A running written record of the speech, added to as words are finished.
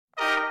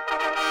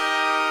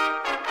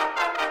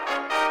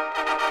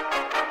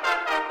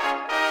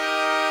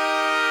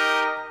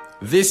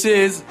This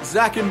is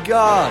Zac and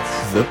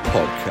Gus, the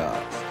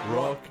podcast.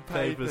 Rock,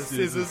 paper,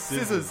 scissors,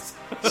 scissors.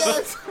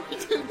 Yes, we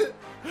did it.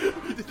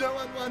 We did it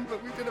on one,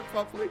 but we did it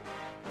properly.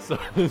 So,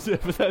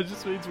 but that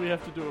just means we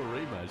have to do a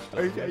rematch,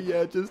 doesn't Okay, it?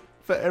 yeah, just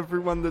for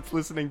everyone that's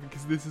listening,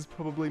 because this is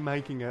probably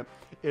making it.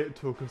 It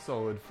took a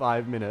solid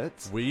 5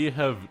 minutes. We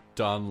have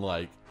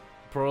done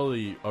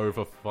probably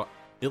over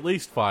at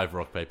least 5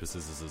 rock, paper,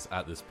 scissors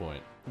at this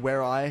point.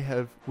 Where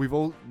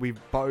we've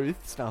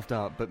both stuffed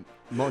up, but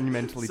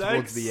monumentally Zac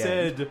towards the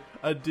end. said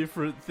a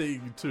different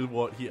thing to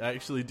what he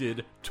actually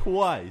did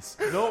twice.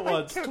 Not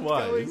once, I kept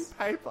twice. going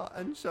paper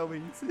and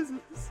showing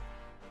scissors.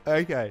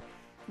 Okay,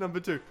 number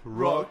 2.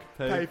 Rock,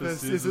 paper,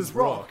 scissors,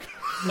 rock.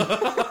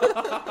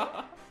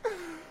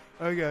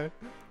 Okay.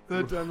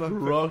 Third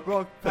time.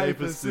 Rock,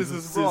 paper,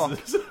 scissors, rock.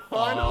 scissors.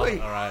 Finally.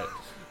 Oh, alright.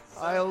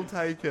 I'll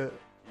take it.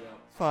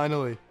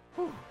 Finally.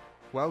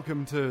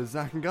 Welcome to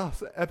Zac and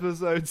Gus,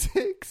 episode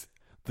 6.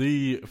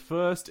 The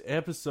first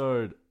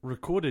episode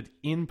recorded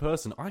in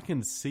person. I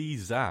can see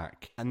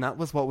Zac. And that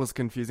was what was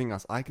confusing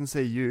us. I can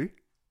see you.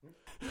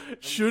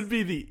 Should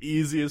be the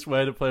easiest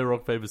way to play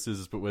rock, paper,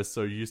 scissors, but we're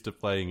so used to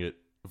playing it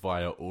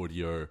via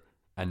audio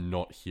and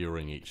not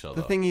hearing each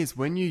other. The thing is,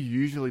 when you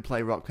usually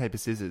play rock, paper,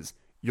 scissors,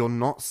 you're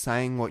not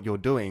saying what you're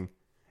doing.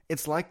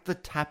 It's like the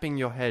tapping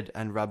your head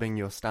and rubbing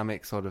your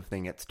stomach sort of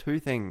thing. It's two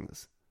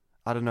things.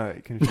 I don't know,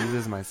 it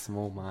confuses my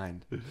small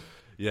mind.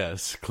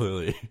 Yes,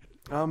 clearly.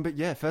 But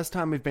yeah, first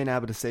time we've been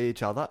able to see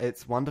each other.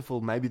 It's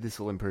wonderful. Maybe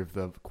this will improve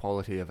the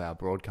quality of our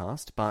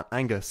broadcast. But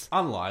Angus,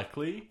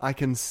 Unlikely. I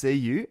can see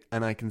you,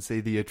 and I can see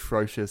the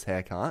atrocious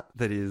haircut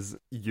that is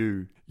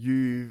you.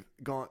 You've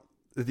got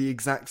the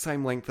exact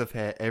same length of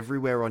hair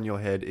everywhere on your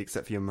head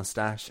except for your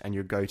mustache and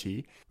your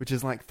goatee, which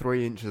is like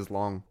 3 inches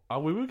long.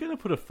 We were going to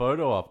put a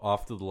photo up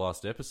after the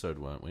last episode,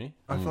 weren't we?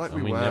 I feel like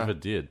we we were. never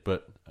did,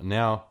 but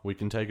now we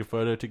can take a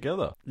photo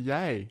together.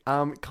 Yay.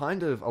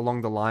 Kind of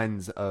along the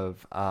lines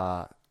of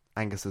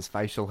Angus's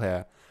facial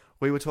hair.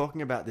 We were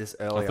talking about this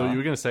earlier. I thought you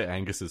were going to say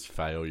Angus's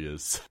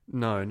failures.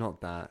 No,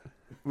 not that.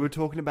 We were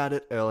talking about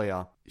it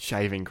earlier.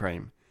 Shaving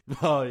cream.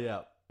 Oh,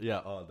 yeah.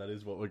 Yeah, that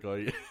is what we're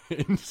going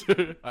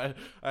into. I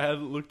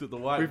hadn't looked at the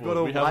whiteboard. We've got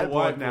a We have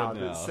whiteboard now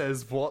that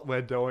says what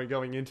we're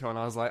going into, and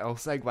I was like, I'll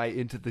segue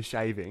into the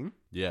shaving.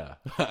 Yeah,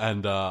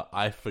 and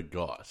I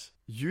forgot.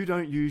 You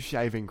don't use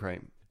shaving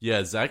cream.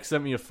 Yeah, Zac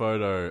sent me a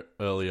photo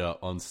earlier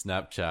on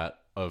Snapchat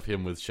of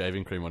him with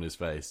shaving cream on his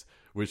face,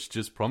 which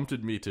just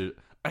prompted me to...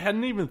 I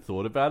hadn't even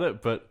thought about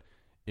it, but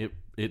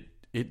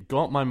it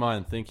got my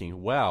mind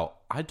thinking, wow,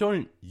 I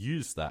don't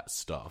use that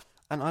stuff.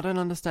 And I don't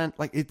understand,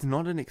 it's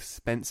not an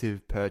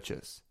expensive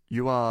purchase.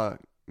 You are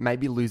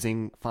maybe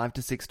losing $5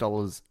 to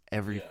 $6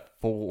 every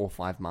 4 or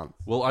 5 months.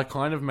 Well, I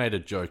kind of made a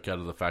joke out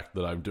of the fact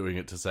that I'm doing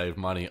it to save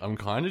money. I'm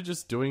kind of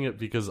just doing it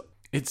because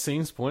it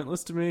seems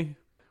pointless to me.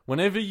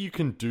 Whenever you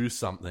can do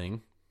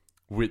something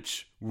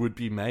which would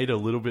be made a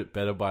little bit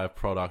better by a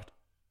product,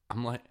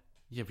 I'm like,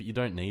 yeah, but you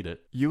don't need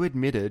it. You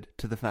admitted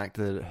to the fact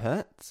that it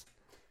hurts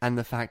and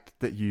the fact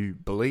that you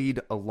bleed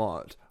a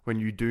lot when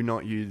you do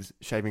not use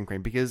shaving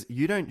cream because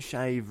you don't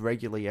shave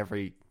regularly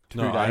every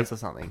 2 days or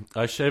something.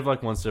 I shave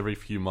once every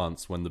few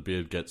months when the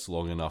beard gets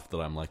long enough that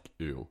I'm like,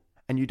 ew.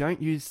 And you don't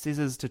use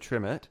scissors to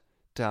trim it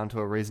down to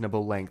a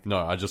reasonable length. No,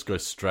 I just go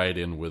straight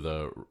in with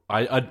a...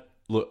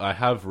 Look, I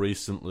have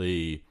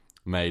recently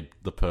made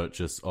the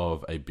purchase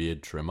of a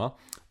beard trimmer,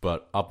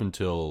 but up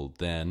until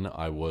then,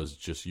 I was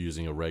just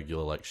using a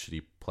regular,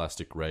 shitty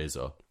plastic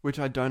razor. Which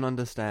I don't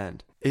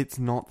understand. It's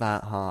not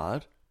that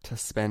hard to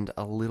spend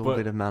a little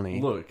bit of money.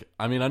 Look,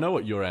 I mean, I know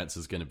what your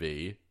answer's going to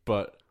be,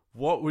 but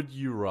what would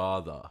you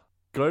rather?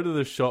 Go to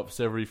the shops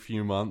every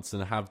few months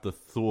and have the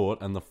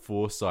thought and the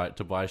foresight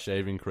to buy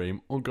shaving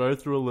cream, or go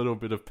through a little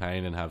bit of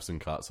pain and have some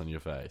cuts on your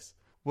face?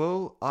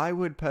 Well, I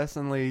would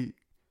personally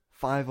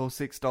 $5 or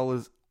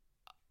 $6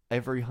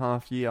 every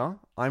half year.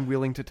 I'm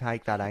willing to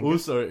take that,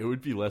 Angus. Also, it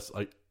would be less,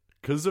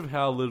 because of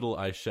how little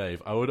I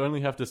shave, I would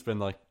only have to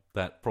spend,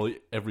 that probably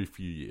every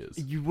few years.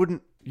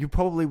 You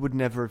probably would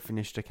never have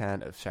finished a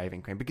can of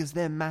shaving cream because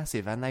they're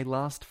massive and they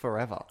last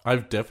forever.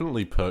 I've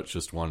definitely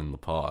purchased one in the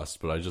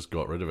past, but I just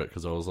got rid of it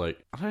because I was like,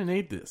 I don't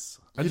need this.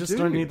 I just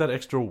don't need that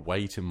extra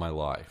weight in my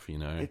life, you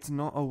know? It's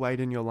not a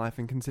weight in your life,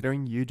 and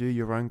considering you do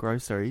your own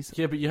groceries...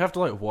 Yeah, but you have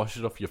to, wash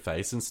it off your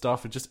face and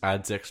stuff. It just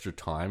adds extra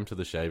time to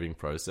the shaving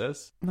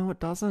process. No, it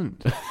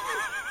doesn't.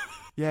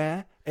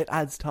 Yeah, it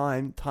adds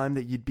time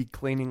that you'd be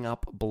cleaning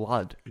up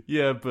blood.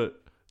 Yeah,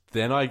 but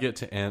then I get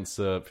to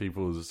answer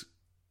people's...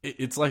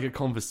 It's like a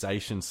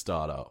conversation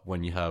starter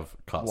when you have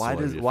cuts all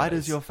over your face. Why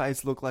does your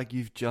face look like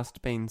you've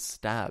just been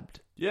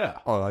stabbed? Yeah.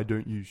 Oh, I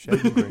don't use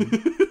shaving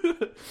cream.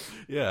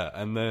 Yeah,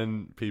 and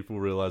then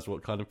people realize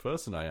what kind of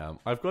person I am.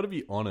 I've got to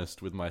be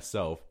honest with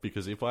myself,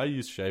 because if I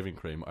use shaving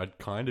cream, I'd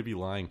kind of be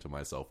lying to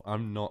myself.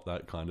 I'm not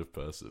that kind of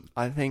person.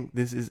 I think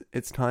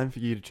it's time for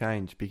you to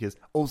change, because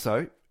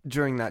also,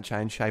 during that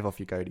change, shave off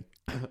your goatee.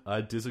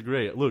 I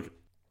disagree. Look,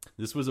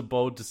 this was a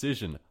bold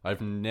decision.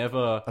 I've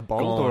never A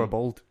bold or a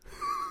bold?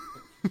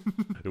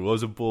 It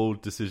was a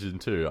bold decision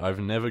too. I've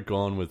never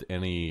gone with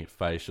any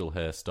facial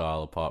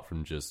hairstyle apart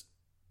from just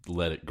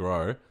let it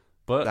grow.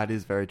 But That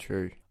is very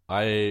true.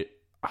 I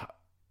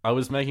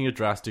was making a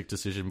drastic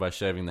decision by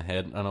shaving the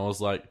head, and I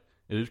was like,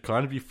 it'd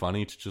kind of be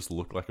funny to just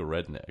look like a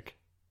redneck.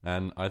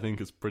 And I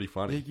think it's pretty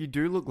funny. You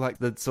do look like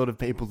the sort of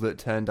people that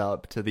turned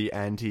up to the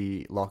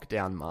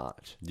anti-lockdown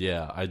march.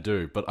 Yeah, I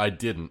do, but I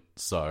didn't,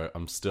 so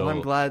I'm still...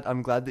 Well,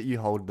 I'm glad that you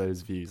hold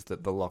those views,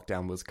 that the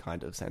lockdown was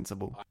kind of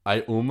sensible.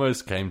 I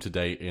almost came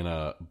today in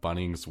a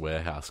Bunnings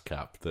Warehouse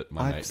cap that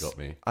my mate got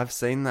me. I've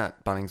seen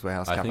that Bunnings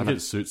Warehouse cap. I think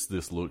it suits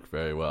this look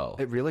very well.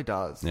 It really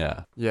does.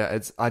 Yeah. Yeah,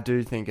 I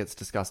do think it's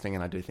disgusting,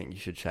 and I do think you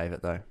should shave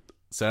it, though.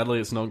 Sadly,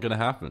 it's not going to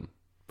happen,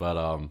 but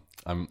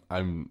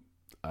I'm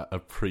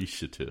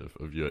appreciative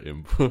of your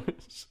input.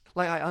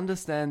 Like, I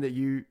understand that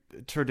you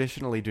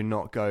traditionally do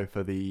not go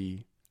for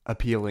the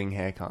appealing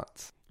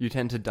haircuts. You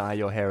tend to dye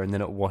your hair and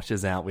then it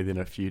washes out within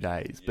a few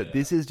days. But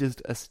this is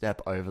just a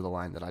step over the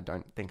line that I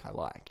don't think I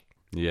like.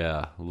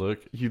 Yeah,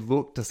 look. You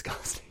look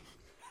disgusting.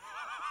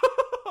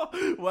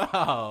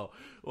 Wow,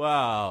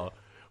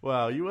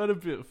 you went a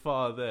bit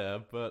far there,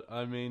 but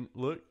I mean,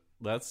 look,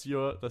 that's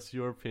your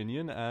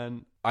opinion,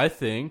 and I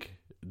think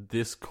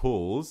this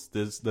calls,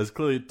 there's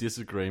clearly a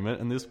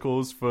disagreement, and this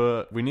calls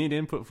for, we need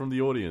input from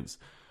the audience.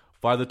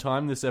 By the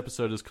time this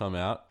episode has come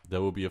out,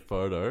 there will be a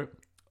photo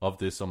of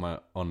this on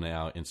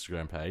our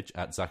Instagram page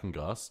at Zac and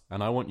Gus,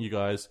 and I want you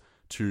guys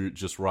to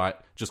just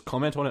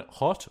comment on it,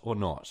 hot or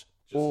not.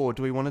 Or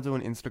do we want to do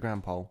an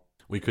Instagram poll?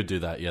 We could do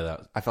that, yeah.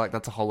 I feel like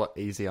that's a whole lot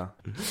easier.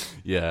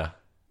 Yeah.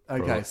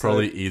 Okay,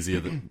 probably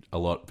easier, a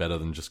lot better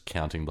than just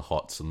counting the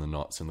hots and the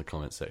nots in the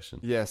comment section.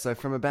 Yeah, so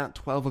from about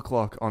 12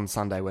 o'clock on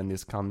Sunday when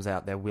this comes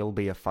out, there will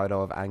be a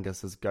photo of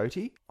Angus's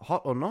goatee,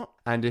 hot or not.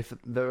 And if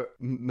the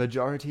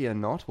majority are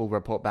not, we'll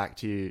report back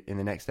to you in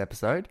the next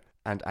episode,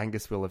 and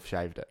Angus will have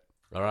shaved it.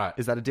 All right.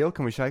 Is that a deal?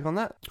 Can we shake on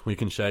that? We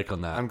can shake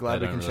on that. I'm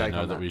glad we can shake on that. I don't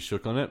really know that we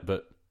shook on it,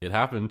 but it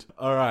happened.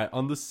 All right,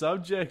 on the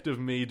subject of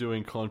me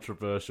doing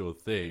controversial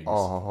things,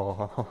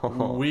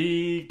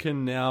 we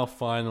can now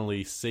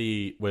finally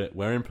see,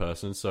 we're in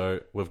person, so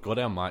we've got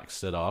our mics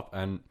set up,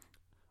 and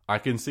I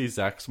can see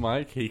Zach's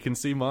mic, he can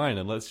see mine,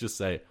 and let's just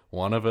say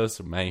one of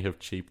us may have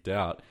cheaped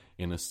out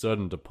in a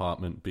certain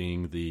department,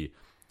 being the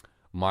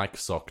mic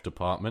sock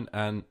department,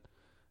 and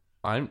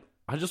I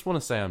just want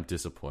to say I'm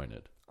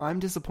disappointed. I'm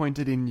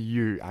disappointed in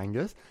you,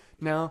 Angus.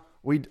 Now,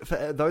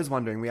 for those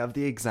wondering, we have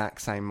the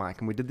exact same mic,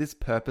 and we did this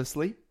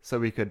purposely so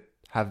we could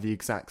have the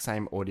exact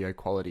same audio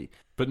quality.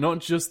 But not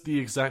just the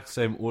exact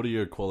same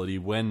audio quality.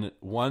 When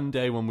one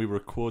day when we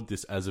record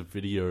this as a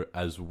video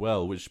as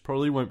well, which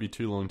probably won't be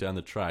too long down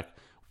the track,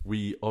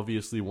 we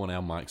obviously want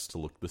our mics to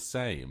look the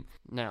same.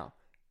 Now,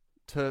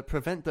 to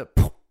prevent the...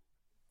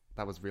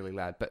 That was really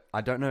loud, but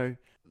I don't know.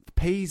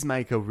 P's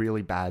make a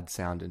really bad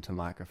sound into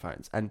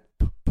microphones, and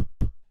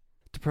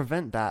to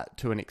prevent that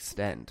to an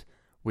extent,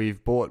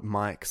 we've bought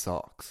mic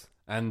socks.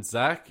 And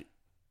Zach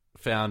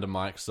found a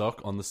mic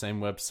sock on the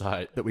same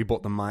website that we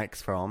bought the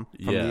mics from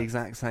the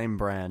exact same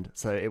brand,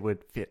 so it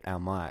would fit our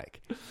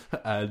mic.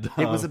 And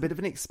it was a bit of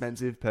an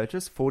expensive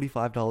purchase,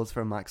 $45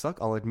 for a mic sock.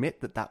 I'll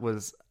admit that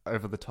was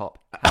over the top.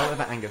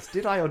 However, Angus,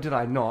 did I or did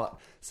I not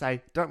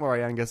say, don't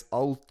worry, Angus,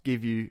 I'll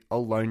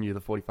loan you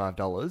the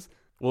 $45?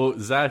 Well,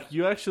 Zach,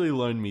 you actually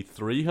loaned me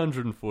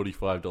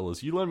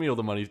 $345. You loaned me all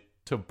the money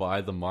to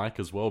buy the mic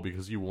as well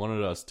because you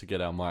wanted us to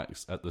get our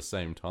mics at the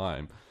same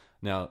time.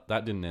 Now,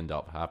 that didn't end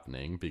up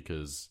happening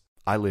because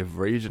I live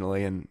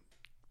regionally and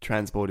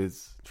transport.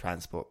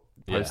 Postage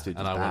and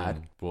is I bad. went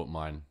and bought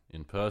mine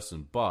in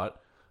person. But,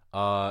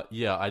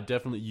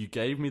 you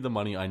gave me the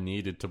money I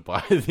needed to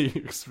buy the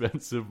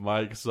expensive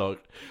mic sock,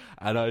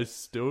 and I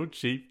still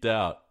cheaped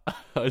out.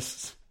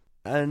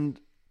 And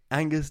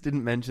Angus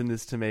didn't mention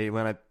this to me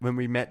when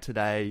we met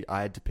today.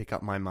 I had to pick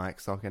up my mic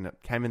sock, and it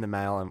came in the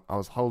mail, and I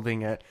was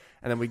holding it,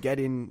 and then we get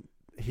in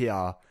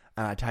here,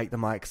 and I take the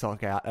mic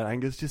sock out, and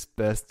Angus just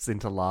bursts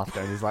into laughter,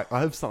 and he's like, I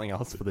have something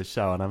else for the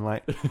show, and I'm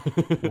like,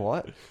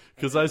 what?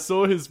 Because I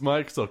saw his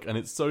mic sock, and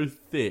it's so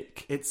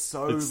thick. It's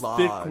large.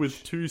 Thick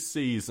with 2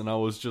 C's, and I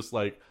was just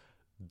like,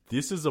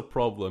 this is a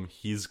problem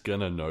he's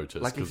gonna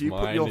notice. Like, if you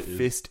put your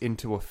fist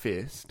into a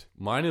fist.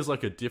 Mine is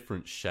like a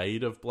different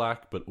shade of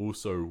black, but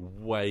also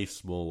way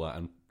smaller,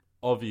 and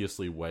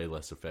obviously way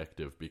less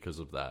effective because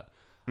of that.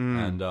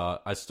 And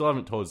I still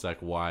haven't told Zach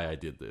why I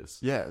did this.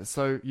 Yeah,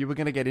 so you were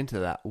going to get into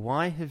that.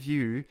 Why have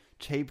you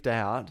cheaped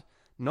out,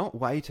 not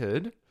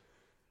waited,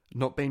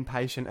 not been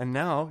patient, and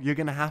now you're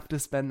going to have to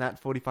spend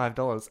that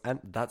 $45, and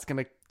that's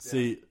going to...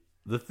 See,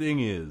 the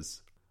thing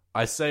is,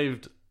 I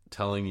saved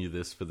telling you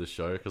this for the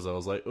show because I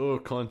was like, oh,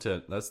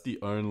 content, that's the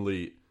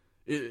only...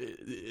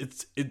 It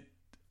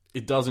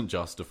doesn't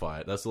justify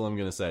it. That's all I'm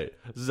going to say.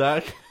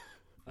 Zach,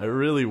 I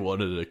really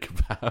wanted a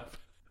kebab.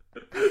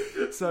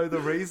 So the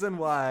reason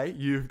why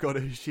you've got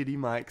a shitty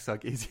mic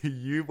sock is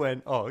you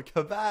went, oh,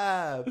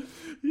 kebab.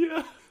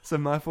 Yeah. So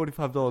my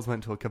 $45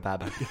 went to a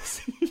kebab, I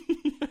guess.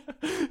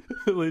 Yeah.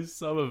 At least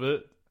some of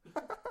it.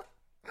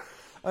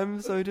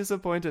 I'm so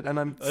disappointed, and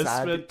I'm sad.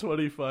 I spent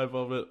 $25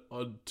 of it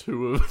on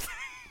 2 of them.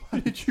 Why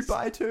did you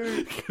buy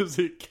 2? Because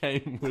it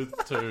came with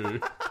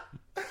 2.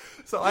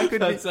 So I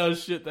could That's how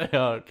shit they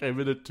are. Came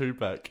in a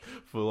 2-pack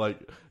for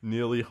like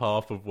nearly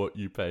half of what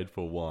you paid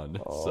for one.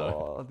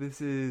 So this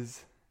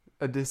is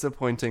a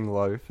disappointing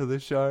low for the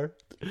show.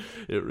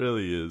 it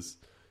really is.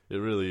 It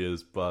really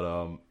is.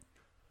 But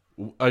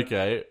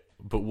okay.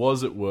 But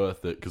was it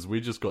worth it? Because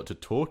we just got to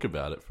talk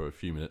about it for a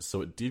few minutes,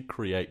 so it did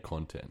create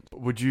content.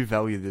 Would you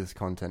value this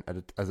content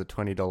as a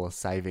 $20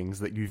 savings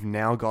that you've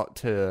now got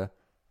to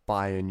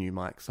buy a new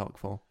mic sock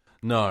for?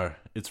 No,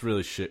 it's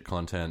really shit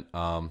content.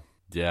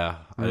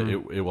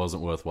 It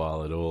wasn't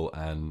worthwhile at all,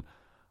 and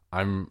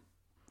I'm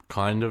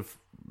kind of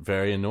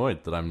very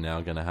annoyed that I'm now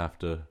going to have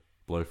to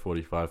blow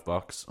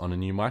 $45 on a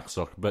new mic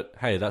sock. But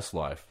hey, that's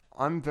life.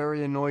 I'm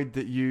very annoyed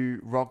that you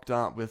rocked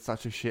up with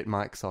such a shit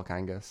mic sock,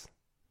 Angus.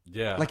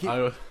 Yeah, like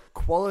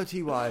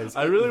quality-wise,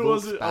 I really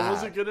wasn't. bad. I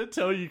wasn't gonna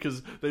tell you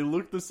because they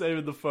look the same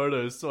in the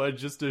photos, so I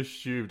just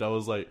assumed. I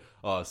was like,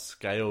 "Oh,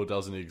 scale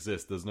doesn't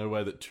exist. There's no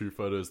way that two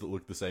photos that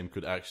look the same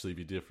could actually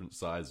be different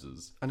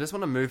sizes." I just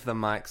want to move the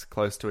mics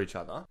close to each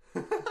other.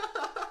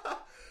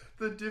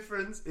 The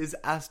difference is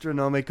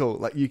astronomical.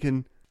 Like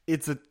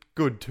it's a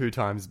good 2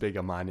 times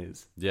bigger. Mine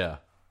is. Yeah.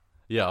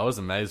 I was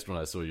amazed when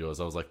I saw yours.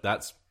 I was like,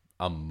 "That's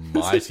a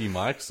mighty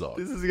mic sock."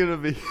 This is gonna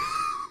be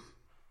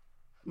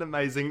an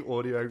amazing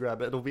audio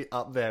grab. It'll be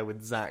up there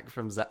with Zac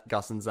from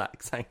Gus and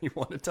Zac saying he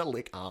wanted to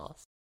lick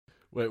ass.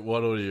 Wait,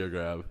 what audio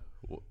grab?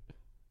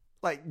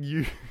 Like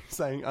you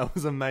saying, I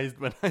was amazed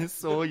when I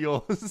saw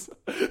yours.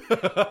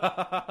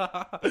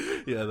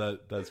 Yeah,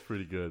 that's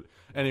pretty good.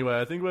 Anyway,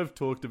 I think we've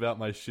talked about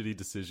my shitty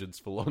decisions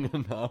for long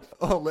enough.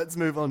 Oh, let's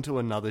move on to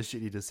another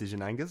shitty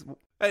decision, Angus.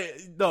 Hey,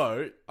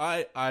 no,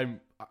 I'm.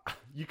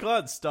 You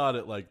can't start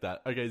it like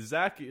that. Okay,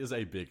 Zac is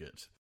a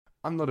bigot.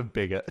 I'm not a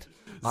bigot.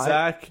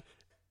 Zac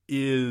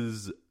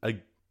is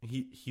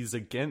he's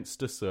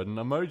against a certain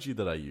emoji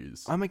that I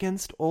use. I'm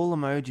against all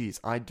emojis.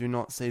 I do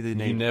not see the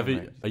need.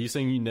 Are you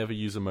saying you never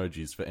use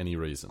emojis for any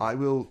reason? I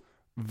will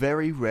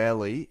very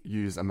rarely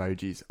use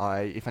emojis.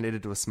 If I need to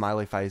do a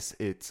smiley face,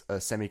 it's a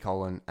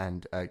semicolon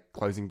and a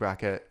closing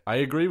bracket. I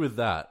agree with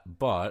that,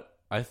 but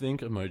I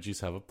think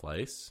emojis have a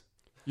place.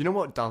 You know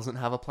what doesn't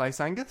have a place,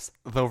 Angus?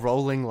 The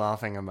rolling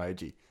laughing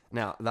emoji.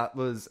 Now, that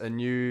was a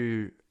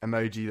new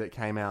emoji that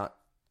came out,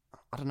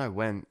 I don't know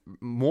when,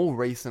 more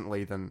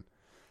recently than...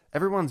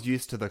 Everyone's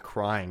used to the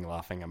crying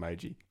laughing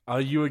emoji.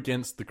 Are you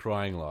against the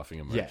crying laughing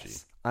emoji?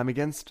 Yes. I'm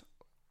against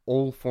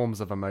all forms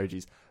of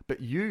emojis. But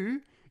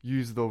you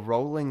use the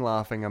rolling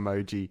laughing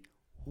emoji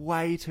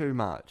way too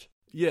much.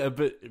 Yeah,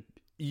 but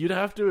you'd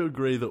have to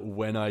agree that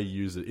when I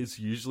use it, it's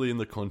usually in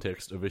the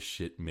context of a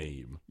shit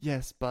meme.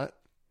 Yes, but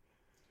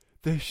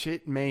the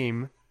shit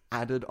meme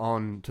added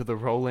on to the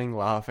rolling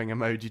laughing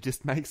emoji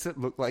just makes it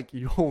look like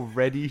you're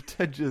ready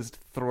to just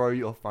throw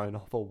your phone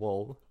off a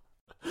wall.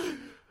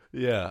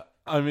 Yeah,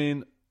 I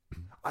mean,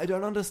 I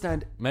don't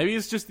understand. Maybe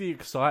it's just the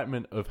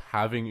excitement of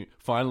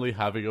finally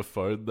having a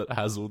phone that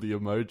has all the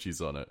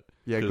emojis on it.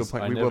 Yeah, good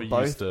point. We were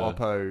both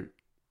Oppo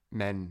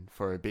men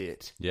for a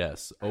bit.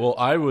 Yes. Well,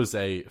 I was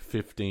a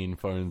 15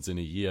 phones in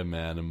a year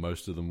man, and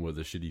most of them were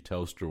the shitty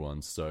Telstra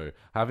ones, so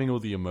having all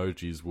the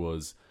emojis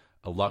was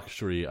a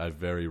luxury I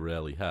very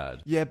rarely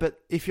had. Yeah, but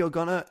if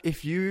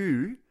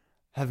you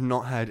have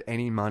not had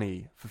any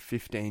money for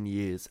 15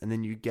 years and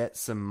then you get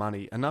some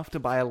money, enough to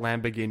buy a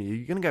Lamborghini, are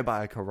you going to go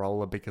buy a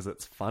Corolla because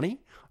it's funny?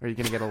 Or are you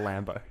going to get a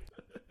Lambo?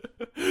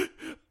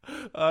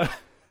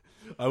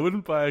 I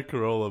wouldn't buy a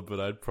Corolla,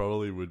 but I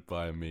probably would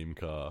buy a meme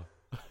car.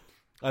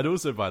 I'd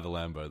also buy the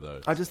Lambo,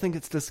 though. I just think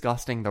it's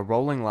disgusting. The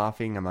rolling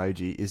laughing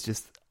emoji is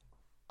just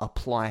a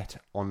plight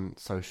on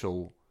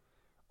social...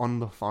 on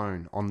the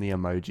phone, on the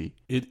emoji.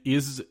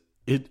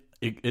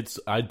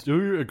 I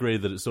do agree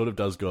that it sort of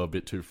does go a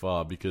bit too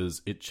far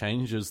because it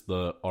changes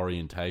the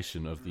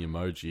orientation of the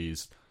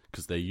emojis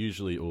because they're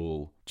usually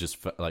all just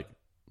like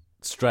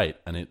straight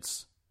and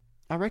it's...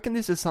 I reckon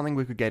this is something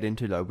we could get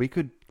into though. We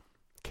could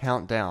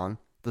count down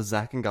the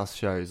Zac and Gus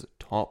show's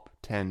top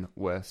 10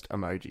 worst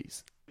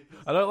emojis.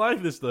 I don't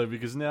like this though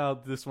because now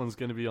this one's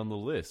going to be on the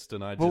list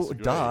and I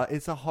disagree. Well, duh,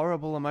 it's a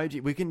horrible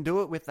emoji. We can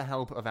do it with the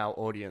help of our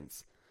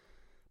audience.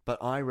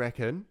 But I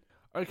reckon...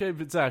 Okay,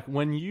 but Zac,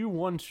 when you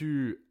want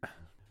to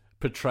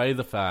portray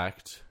the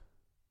fact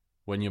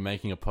when you're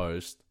making a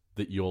post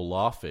that you're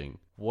laughing,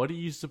 what are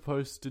you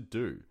supposed to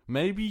do?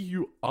 Maybe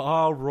you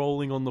are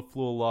rolling on the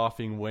floor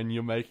laughing when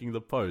you're making the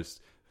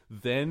post.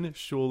 Then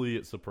surely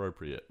it's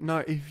appropriate. No,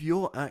 if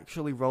you're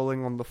actually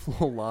rolling on the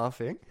floor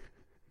laughing...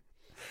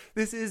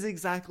 This is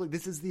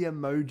the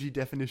emoji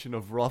definition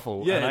of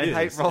ruffle. Yeah, and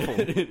I hate ruffle.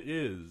 It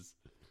is.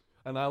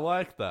 And I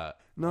like that.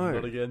 No. I'm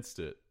not against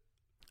it.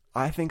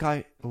 I think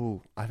I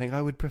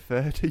would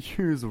prefer to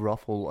use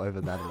ruffle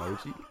over that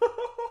emoji.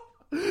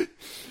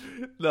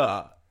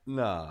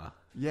 Nah.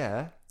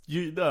 Yeah.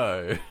 You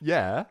know.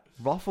 Yeah.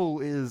 Ruffle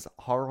is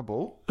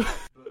horrible.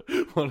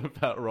 What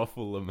about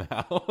Ruffle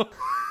Lamau?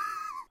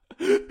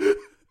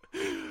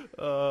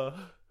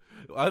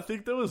 I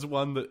think there was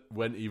one that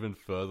went even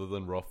further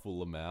than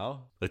Ruffle Lamau.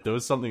 Like there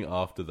was something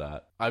after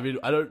that. I mean,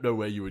 I don't know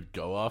where you would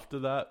go after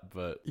that,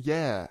 but...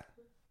 Yeah.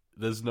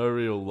 There's no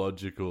real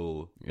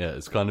logical... Yeah,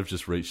 it's kind of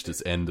just reached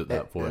its end at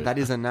that point. That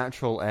is a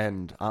natural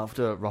end.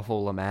 After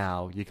Ruffle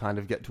Lamau, you kind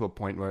of get to a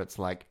point where it's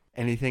like,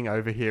 anything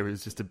over here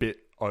is just a bit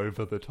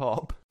over the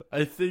top.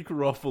 I think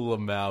Ruffle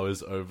Lamau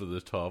is over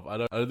the top. I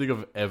don't think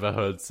I've ever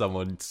heard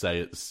someone say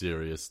it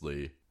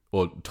seriously.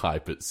 Or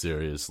type it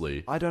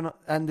seriously. I don't know.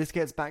 And this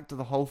gets back to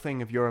the whole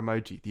thing of your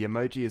emoji. The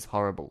emoji is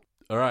horrible.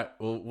 Alright,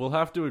 well, we'll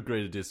have to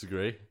agree to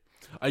disagree.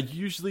 I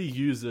usually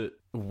use it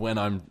when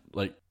I'm,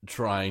 like,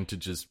 trying to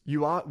just...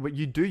 You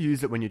do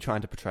use it when you're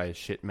trying to portray a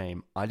shit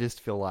meme. I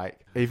just feel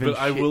like even But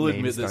I will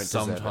admit memes that don't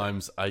deserve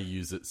sometimes I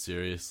use it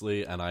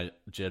seriously, and I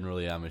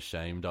generally am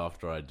ashamed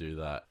after I do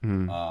that.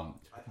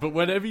 But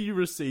whenever you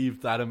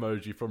receive that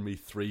emoji from me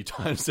 3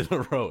 times in a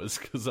row, it's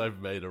because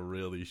I've made a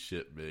really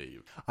shit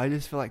meme. I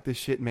just feel like the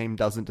shit meme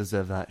doesn't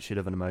deserve that shit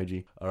of an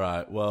emoji.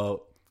 Alright,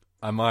 well...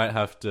 I might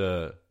have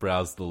to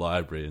browse the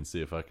library and see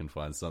if I can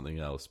find something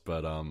else,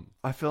 but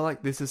I feel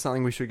like this is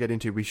something we should get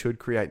into. We should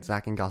create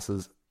Zac and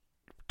Gus's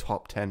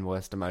top 10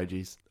 worst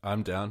emojis.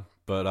 I'm down.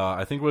 But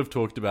I think we've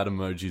talked about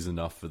emojis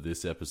enough for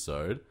this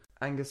episode.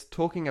 Angus,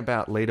 talking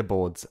about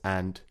leaderboards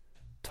and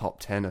top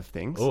 10 of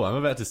things. Oh, I'm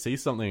about to see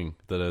something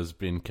that has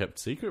been kept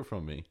secret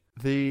from me.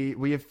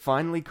 We have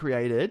finally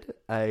created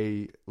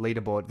a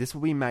leaderboard. This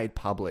will be made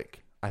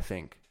public, I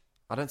think.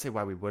 I don't see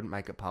why we wouldn't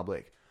make it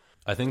public.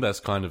 I think that's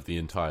kind of the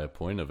entire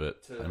point of it.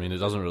 I mean, it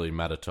doesn't really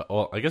matter to...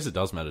 Oh, I guess it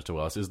does matter to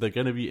us. Is there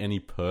going to be any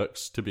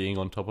perks to being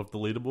on top of the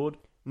leaderboard?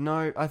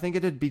 No, I think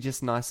it'd be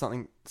just nice,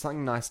 something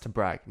nice to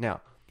brag.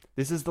 Now,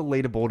 this is the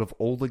leaderboard of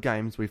all the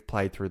games we've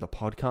played through the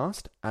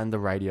podcast and the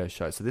radio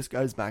show. So this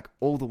goes back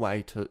all the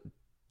way to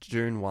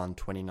June 1,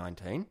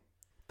 2019.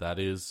 That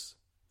is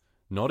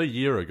not a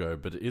year ago,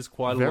 but it is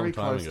quite a long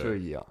time ago. Very close to a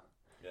year.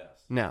 Yes.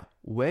 Now,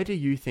 where do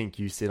you think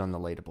you sit on the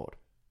leaderboard?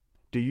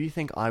 Do you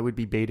think I would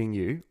be beating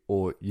you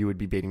or you would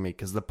be beating me?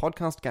 Because the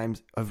podcast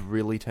games have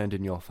really turned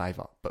in your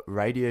favour. But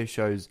radio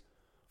shows...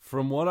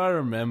 From what I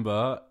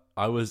remember,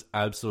 I was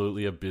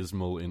absolutely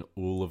abysmal in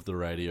all of the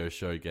radio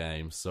show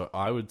games. So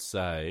I would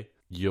say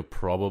you're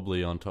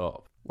probably on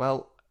top.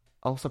 Well,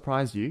 I'll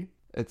surprise you.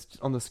 It's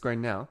on the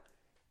screen now.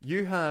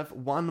 You have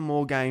 1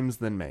 more games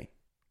than me.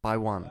 By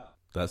 1.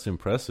 That's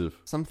impressive.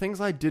 Some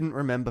things I didn't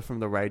remember from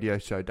the radio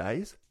show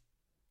days.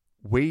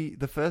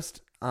 The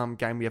first...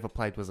 game we ever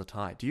played was a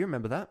tie. Do you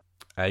remember that?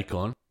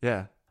 Akon.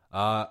 Yeah.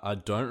 I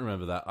don't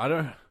remember that. I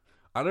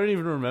don't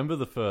even remember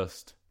the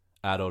first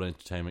adult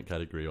entertainment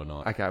category or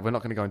not. Okay, we're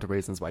not going to go into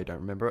reasons why you don't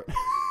remember it.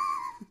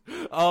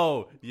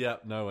 Oh, yeah,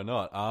 no, we're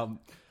not. All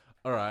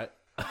right.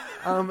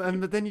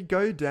 But then you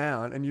go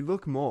down and you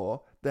look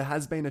more. There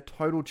has been a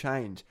total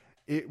change.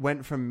 It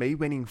went from me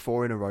winning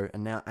 4 in a row,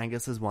 and now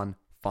Angus has won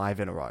 5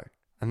 in a row.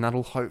 And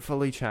that'll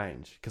hopefully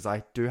change, because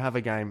I do have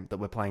a game that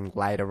we're playing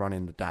later on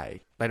in the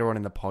day, later on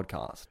in the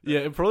podcast.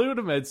 Yeah, it probably would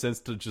have made sense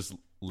to just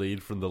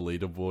lead from the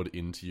leaderboard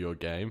into your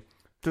game.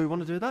 Do we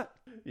want to do that?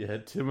 Yeah,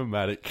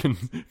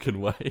 TIMOMATIC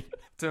can wait.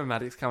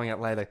 TIMOMATIC's coming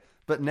up later.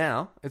 But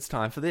now, it's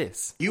time for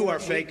this. You are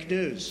fake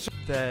news.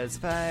 There's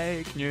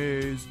fake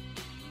news.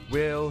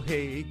 Will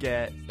he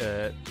get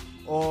it?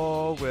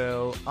 Or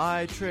will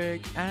I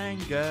trick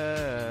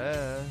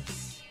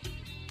Angus?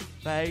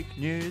 Fake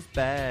news,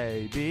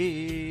 baby.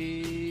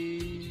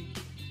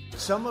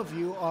 Some of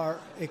you are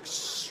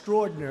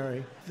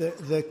extraordinary.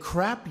 The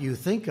crap you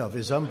think of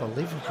is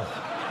unbelievable.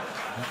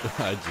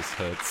 I just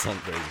heard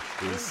something.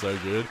 It was so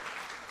good.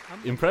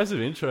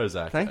 Impressive intro,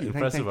 Zac. Thank you.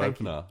 Impressive thank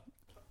opener.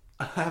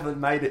 I haven't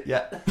made it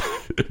yet.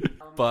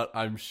 But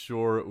I'm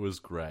sure it was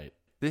great.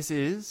 This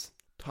is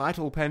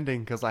title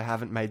pending because I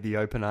haven't made the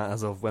opener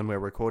as of when we're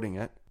recording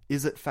it.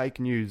 Is it fake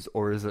news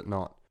or is it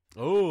not?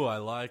 Oh, I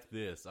like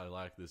this. I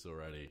like this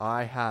already.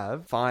 I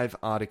have 5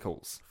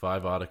 articles.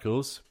 5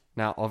 articles.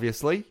 Now,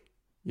 obviously,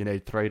 you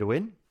need 3 to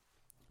win.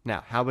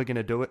 Now, how we're going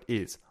to do it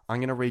is, I'm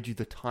going to read you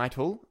the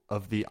title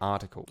of the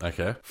article.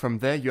 Okay. From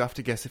there, you have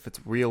to guess if it's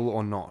real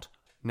or not.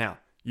 Now,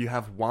 you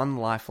have 1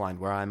 lifeline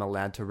where I'm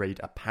allowed to read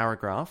a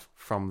paragraph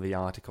from the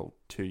article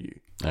to you.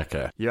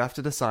 Okay. You have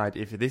to decide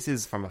if this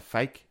is from a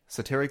fake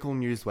satirical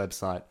news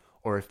website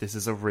or if this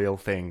is a real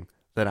thing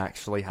that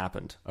actually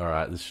happened. All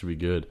right, this should be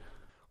good.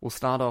 We'll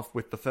start off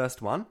with the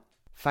first one.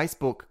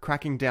 Facebook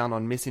cracking down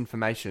on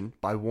misinformation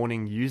by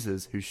warning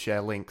users who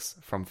share links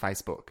from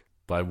Facebook.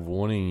 By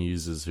warning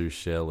users who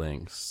share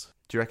links.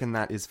 Do you reckon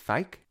that is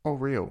fake or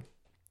real?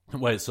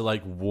 Wait, so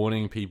like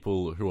warning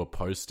people who are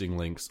posting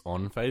links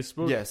on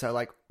Facebook? Yeah, so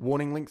like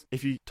warning links.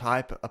 If you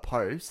type a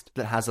post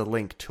that has a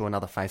link to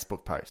another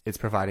Facebook post, it's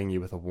providing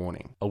you with a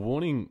warning. A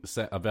warning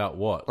about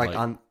what?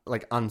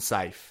 Like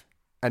unsafe.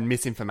 And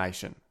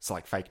misinformation. It's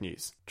like fake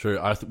news. True.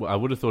 I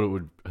would have thought it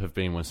would have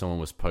been when someone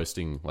was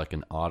posting like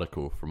an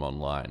article from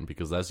online,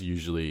 because that's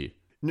usually...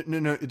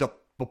 No.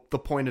 The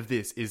point of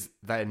this is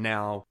that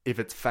now, if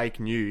it's fake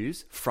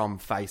news from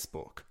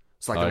Facebook,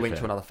 it's like a link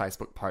to another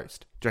Facebook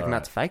post. Do you reckon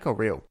that's fake or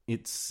real?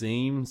 It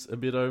seems a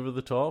bit over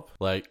the top.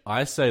 Like,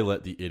 I say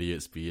let the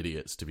idiots be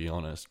idiots, to be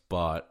honest,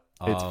 but...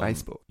 It's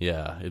Facebook.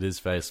 Yeah, it is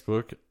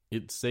Facebook.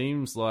 It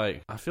seems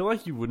like... I feel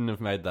like you wouldn't have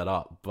made that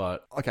up,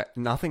 but... Okay,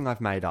 nothing I've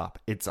made up.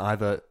 It's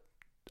either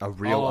a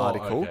real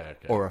article okay.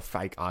 or a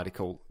fake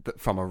article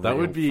from a That real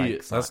would be...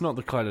 fake site. That's not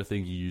the kind of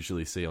thing you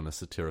usually see on a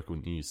satirical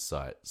news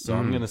site. So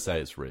I'm going to say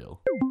it's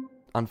real.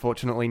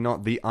 Unfortunately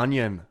not. The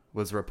Onion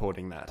was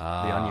reporting that. The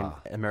Onion,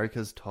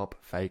 America's top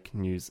fake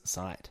news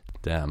site.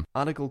 Damn.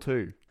 Article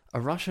 2. A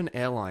Russian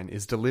airline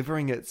is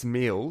delivering its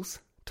meals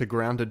to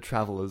grounded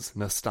travellers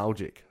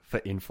nostalgic for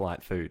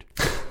in-flight food.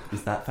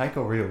 Is that fake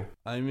or real?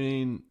 I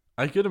mean,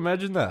 I could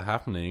imagine that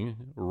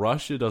happening.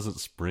 Russia doesn't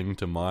spring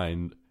to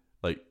mind,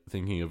 like,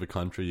 thinking of a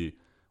country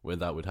where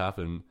that would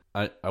happen.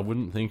 I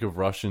wouldn't think of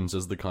Russians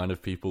as the kind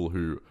of people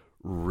who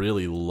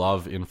really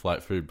love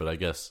in-flight food, but I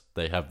guess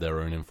they have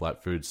their own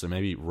in-flight food, so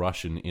maybe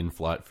Russian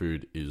in-flight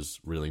food is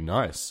really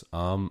nice.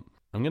 I'm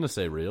going to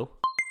say real.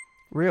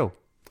 Real.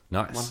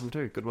 Nice. 1 from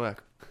 2. Good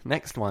work.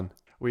 Next one.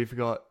 We've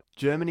got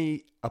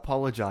Germany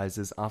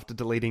apologizes after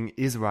deleting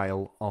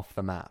Israel off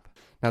the map.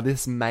 Now,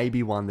 this may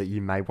be one that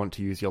you may want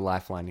to use your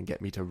lifeline and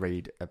get me to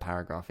read a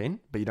paragraph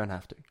in, but you don't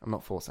have to. I'm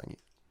not forcing you.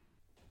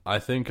 I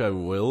think I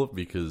will,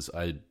 because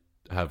I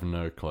have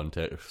no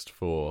context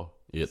for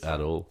it at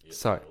all.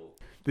 So,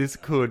 this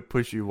could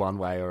push you one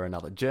way or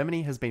another.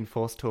 Germany has been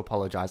forced to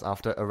apologize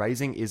after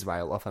erasing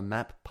Israel off a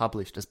map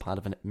published as part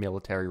of a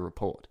military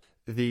report.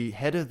 The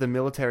head of the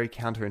Military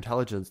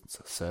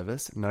Counterintelligence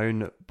Service,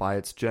 known by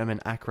its German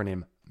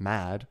acronym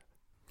MAD,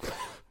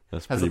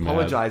 That's has pretty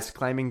apologized,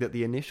 claiming that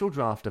the initial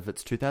draft of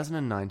its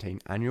 2019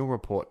 annual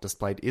report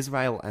displayed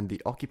Israel and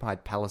the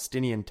occupied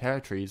Palestinian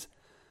territories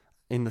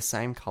in the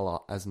same color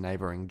as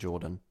neighboring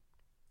Jordan.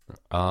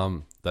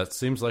 That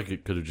seems like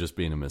it could have just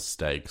been a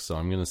mistake, so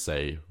I'm going to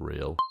say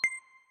real.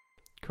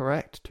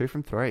 Correct. 2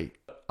 from 3.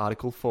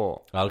 Article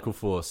 4. Article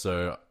 4,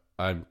 so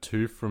I'm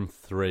 2 from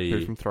 3.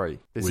 2 from 3.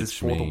 This is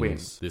for the win.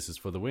 This is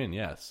for the win,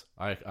 yes.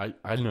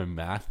 I know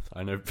math.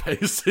 I know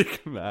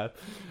basic math.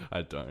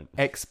 I don't.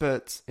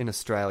 Experts in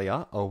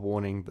Australia are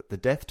warning that the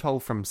death toll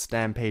from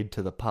stampede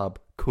to the pub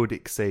could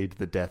exceed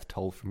the death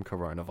toll from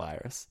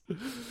coronavirus.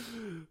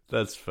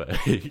 That's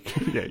fake.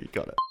 Yeah, you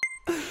got it.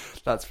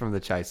 That's from The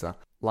Chaser.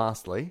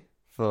 Lastly,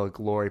 for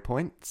glory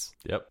points.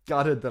 Yep.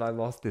 Gutted that I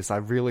lost this. I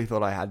really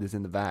thought I had this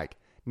in the bag.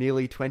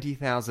 Nearly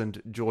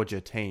 20,000 Georgia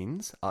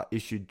teens are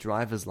issued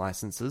driver's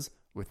licenses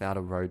without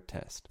a road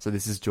test. So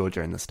this is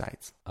Georgia in the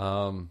States.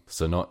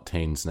 So not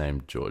teens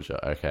named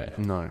Georgia. Okay.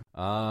 No.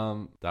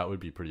 That would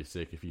be pretty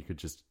sick if you could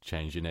just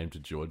change your name to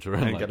Georgia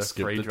and like, get a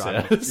skip free the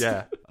driver. test.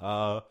 Yeah.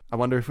 I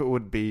wonder if it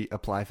would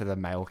apply for the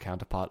male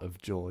counterpart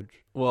of George.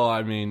 Well,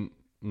 I mean,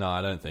 no,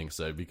 I don't think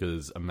so,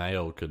 because a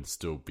male can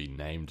still be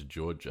named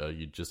Georgia.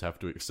 You just have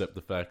to accept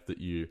the fact that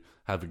you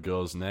have a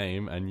girl's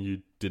name and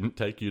you didn't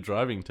take your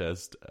driving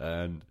test,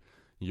 and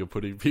you're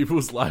putting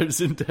people's lives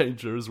in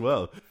danger as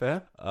well.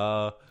 Fair?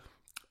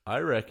 I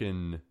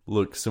reckon,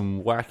 look,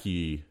 some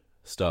wacky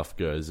stuff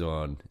goes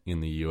on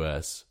in the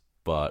US,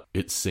 but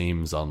it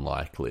seems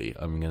unlikely.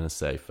 I'm going to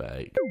say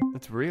fake.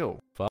 It's real.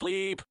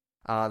 Bleep.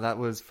 That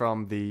was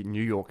from the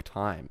New York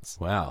Times.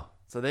 Wow.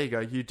 So there you go.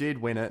 You did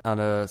win it on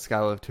a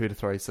scale of 2 to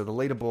 3. So the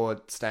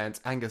leaderboard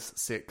stands Angus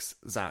 6,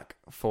 Zac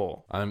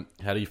 4.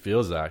 How do you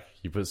feel, Zac?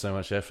 You put so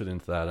much effort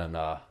into that, and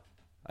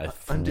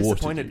I'm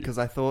disappointed because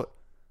I thought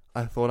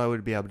I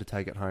would be able to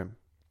take it home.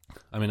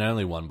 I mean, I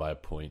only won by a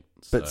point.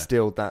 So. But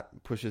still,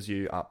 that pushes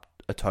you up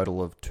a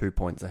total of 2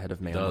 points ahead of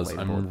me on the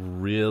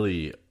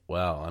leaderboard.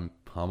 I'm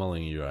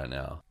pummeling you right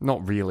now.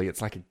 Not really.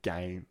 It's like a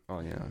game. Oh,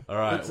 yeah. All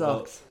right. It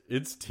sucks. Well,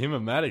 it's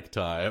TIMOMATIC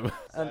time.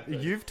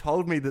 You've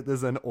told me that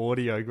there's an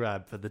audio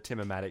grab for the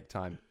TIMOMATIC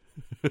time.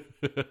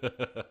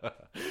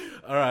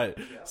 All right.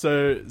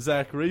 So,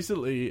 Zac,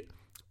 recently,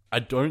 I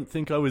don't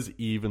think I was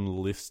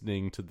even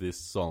listening to this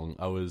song.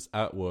 I was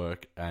at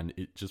work and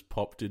it just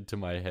popped into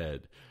my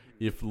head.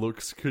 If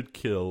Looks Could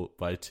Kill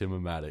by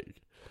TIMOMATIC.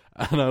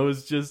 And I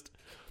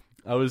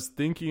was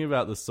thinking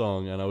about the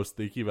song and I was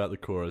thinking about the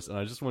chorus, and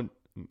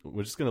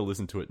we're just going to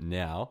listen to it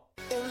now.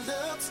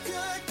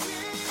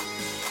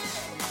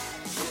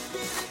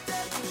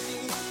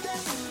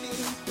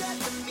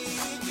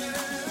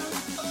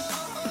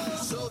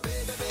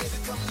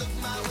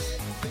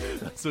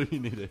 That's all you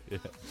need to hear.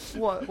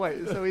 What?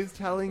 Wait, so he's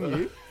telling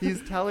you?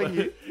 Is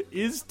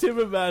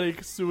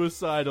TIMOMATIC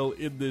suicidal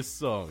in this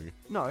song?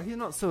 No, he's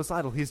not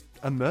suicidal. He's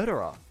a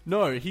murderer.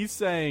 No,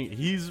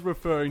 he's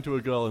referring to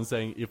a girl and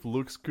saying, if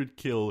looks could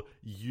kill,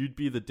 you'd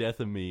be the death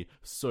of me,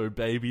 so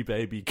baby,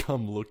 baby,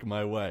 come look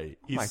my way.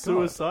 He's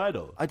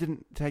suicidal. I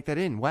didn't take that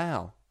in.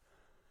 Wow.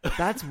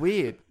 That's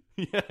weird.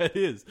 Yeah, it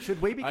is.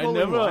 Should we be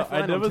calling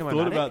Lifeline I never on thought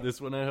TIMOMATIC? about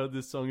this when I heard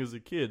this song as a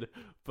kid,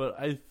 but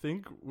I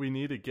think we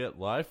need to get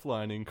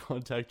Lifeline in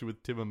contact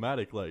with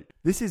TIMOMATIC. Like,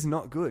 this is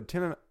not good.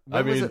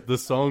 The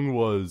song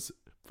was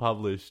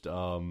published.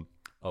 Oh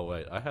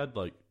wait, I had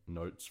like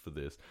notes for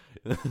this.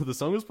 The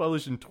song was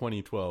published in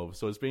 2012,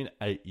 so it's been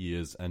 8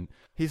 years, and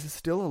he's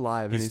still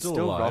alive and he's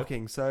still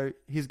rocking. So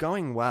he's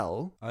going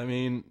well. I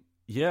mean,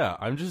 yeah,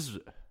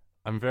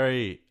 I'm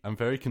very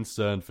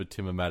concerned for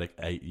TIMOMATIC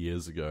 8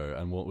 years ago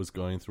and what was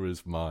going through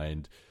his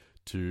mind.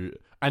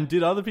 And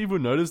did other people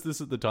notice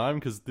this at the time?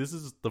 Because this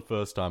is the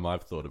first time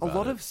I've thought about it. A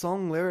lot of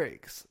song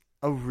lyrics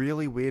are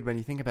really weird when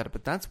you think about it,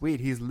 but that's weird.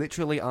 He's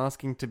literally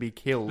asking to be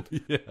killed.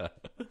 Yeah.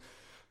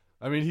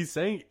 I mean, he's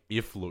saying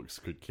if looks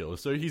could kill,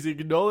 so he's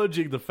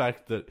acknowledging the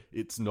fact that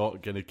it's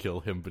not going to kill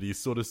him, but he's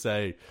sort of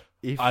saying,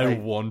 I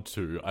want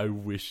to. I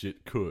wish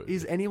it could.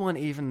 Is anyone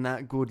even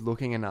that good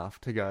looking enough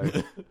to go,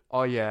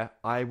 oh yeah,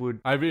 I would...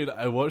 I mean,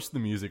 I watched the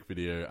music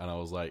video and I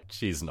was like,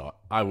 she's not.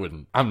 I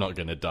wouldn't. I'm not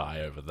going to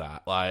die over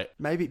that. Like,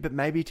 maybe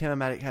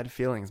TIMOMATIC had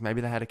feelings.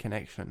 Maybe they had a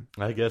connection.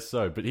 I guess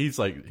so. But he's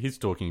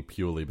talking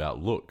purely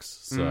about looks.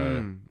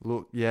 So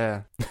look,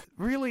 yeah.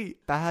 Really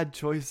bad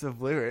choice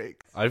of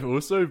lyrics. I've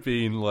also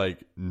been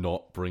like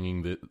not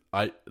bringing the...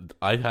 I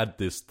had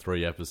this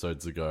 3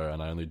 episodes ago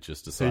and I only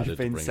just decided to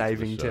bring it to the show. You've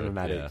been saving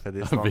TIMOMATIC for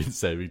this I've long. been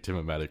saving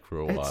TIMOMATIC for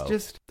a while. It's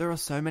just, there are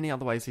so many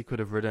other ways he could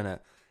have written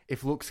it.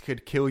 If looks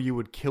could kill, you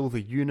would kill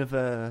the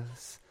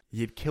universe.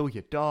 You'd kill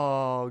your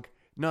dog.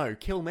 No,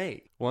 kill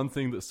me. One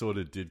thing that sort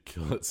of did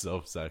kill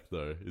itself, Zac,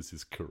 though, is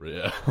his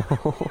career.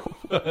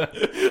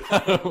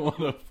 I don't want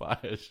to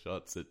fire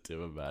shots at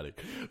TIMOMATIC,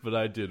 but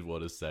I did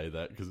want to say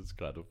that because it's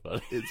kind of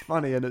funny. It's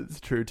funny and it's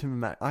true.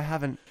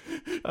 TIMOMATIC.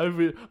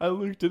 I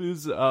looked at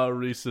his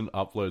recent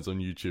uploads on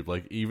YouTube.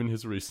 Like, even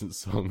his recent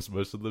songs,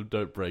 most of them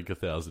don't break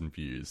 1,000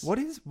 views. What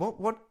is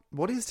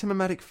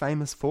TIMOMATIC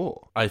famous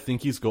for? I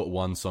think he's got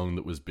one song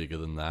that was bigger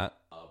than that.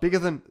 Bigger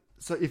than...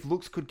 So if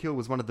Looks Could Kill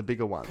was one of the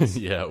bigger ones.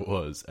 Yeah, it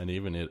was. And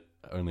even it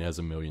only has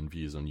 1 million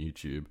views on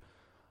YouTube.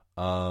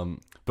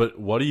 But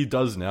what he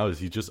does now is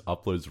he just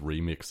uploads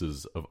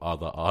remixes of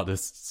other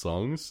artists'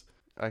 songs.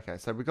 Okay,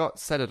 so we got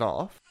Set It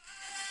Off.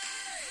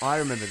 I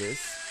remember this.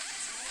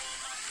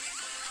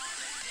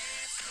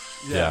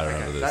 Yeah, I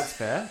remember this. That's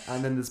fair.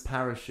 And then there's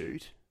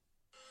Parachute.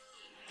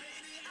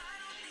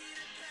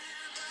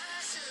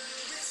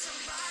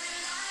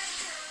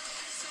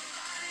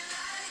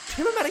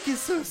 TIMOMATIC is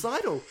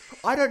suicidal.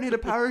 I don't need a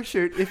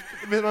parachute if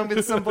I'm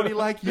with somebody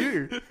like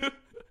you.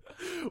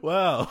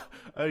 Wow.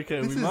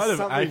 Okay, we might have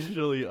something...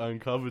 actually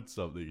uncovered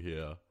something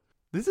here.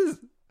 This is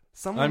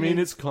someone... I mean,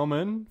 it's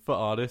common for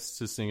artists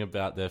to sing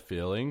about their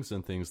feelings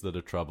and things that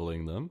are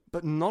troubling them.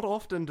 But not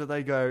often do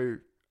they go,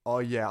 oh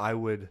yeah, I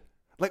would...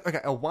 Like,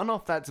 okay, a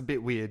one-off, that's a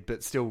bit weird,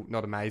 but still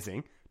not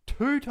amazing.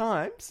 2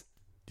 times?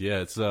 Yeah,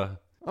 it's... I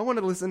want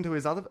to listen to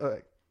his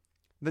other...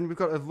 Then we've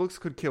got If Looks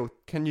Could Kill,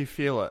 Can You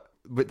Feel It?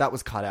 But that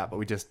was cut out, but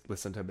we just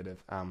listened to a bit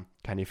of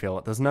Can You Feel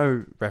It? There's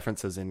no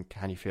references in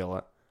Can You Feel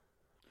It?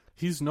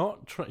 He's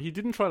not... he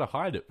didn't try to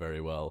hide it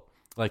very well.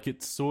 Like,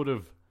 it's sort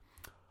of...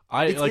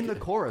 It's in the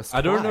chorus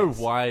I don't know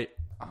why...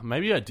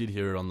 Maybe I did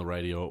hear it on the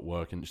radio at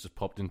work and it just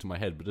popped into my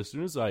head, but as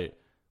soon as I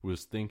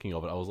was thinking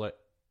of it, I was like,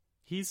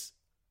 he's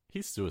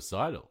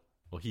suicidal.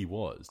 Or he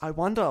was. I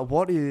wonder,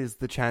 what is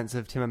the chance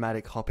of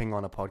TIMOMATIC hopping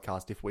on a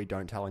podcast if we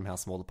don't tell him how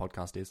small the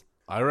podcast is?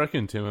 I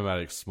reckon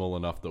TIMOMATIC's small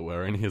enough that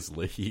we're in his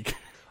league.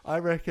 I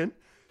reckon.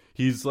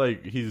 He's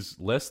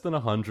less than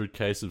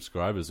 100k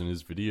subscribers and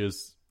his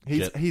videos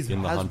He's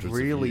in the hundreds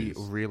really, of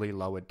views. really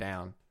lowered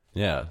down.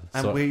 Yeah.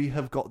 And we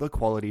have got the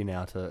quality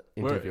now to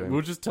interview him.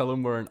 We'll just tell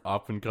him we're an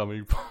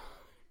up-and-coming...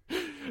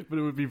 But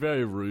it would be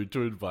very rude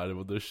to invite him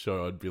on the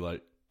show. I'd be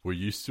like, were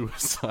you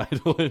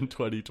suicidal in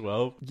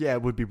 2012? Yeah,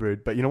 it would be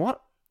rude. But you know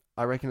what?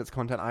 I reckon it's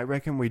content. I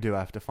reckon we do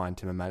have to find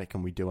TIMOMATIC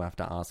and we do have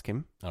to ask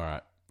him. All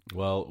right.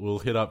 Well, we'll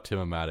hit up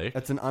TIMOMATIC.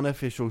 It's an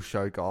unofficial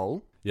show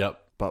goal. Yep.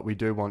 But we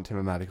do want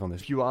TIMOMATIC on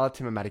this. If you are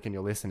TIMOMATIC and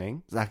you're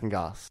listening, Zac and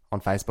Gus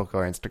on Facebook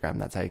or Instagram,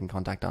 that's how you can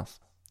contact us.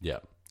 Yeah.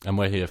 And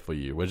we're here for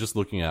you. We're just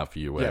looking out for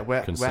you.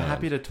 We're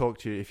happy to talk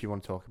to you if you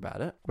want to talk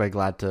about it. We're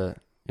glad to,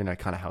 kind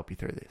of help you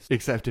through this.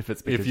 Except if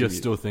it's because if you're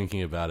still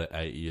thinking about it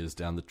 8 years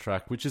down the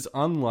track, which is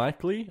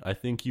unlikely. I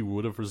think you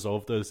would have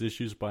resolved those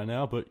issues by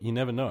now, but you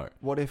never know.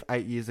 What if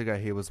 8 years ago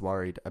he was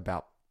worried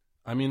about...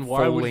 I mean,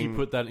 why would he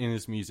put that in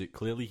his music?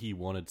 Clearly he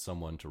wanted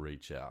someone to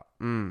reach out.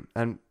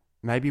 And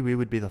maybe we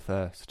would be the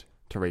first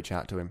to reach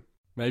out to him.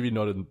 Maybe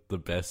not in the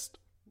best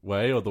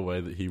way or the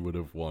way that he would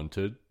have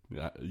wanted,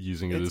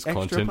 using it as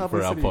content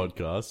for our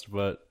podcast,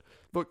 but...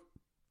 Look,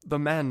 the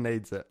man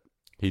needs it.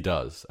 He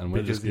does, and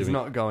we're just he's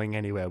not going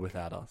anywhere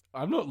without us.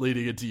 I'm not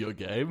leading into your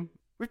game.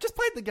 We've just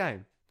played the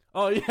game.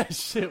 Oh yeah,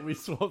 shit, we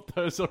swapped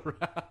those around.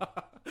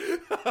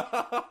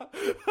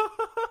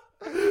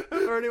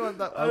 For anyone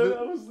that I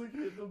was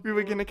looking at the board. We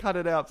were going to cut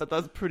it out, but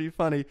that's pretty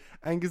funny.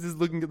 Angus is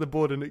looking at the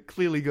board and it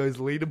clearly goes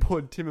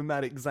leaderboard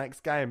TIMOMATIC Zac's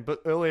game. But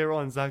earlier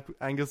on,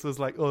 Angus was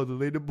like, oh, the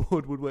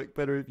leaderboard would work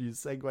better if you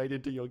segued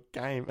into your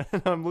game.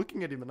 And I'm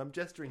looking at him and I'm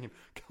gesturing him.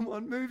 Come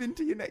on, move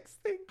into your next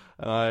thing.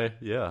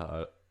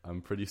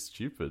 I'm pretty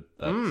stupid.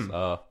 That's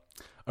all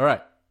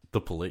right. The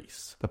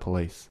police. The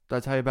police. Did I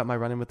tell you about my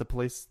run-in with the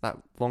police that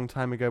long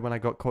time ago when I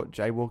got caught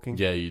jaywalking?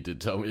 Yeah, you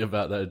did tell me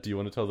about that. Do you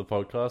want to tell the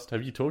podcast?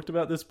 Have you talked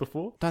about this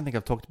before? Don't think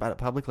I've talked about it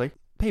publicly.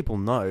 People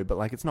know, but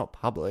it's not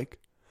public.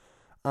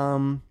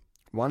 One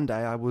day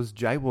I was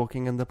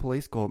jaywalking and the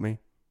police caught me.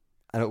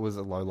 And it was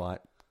a low light.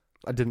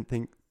 I didn't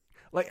think...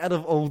 out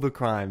of all the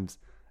crimes,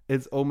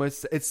 it's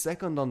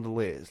second on the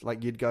list.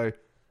 You'd go...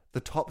 The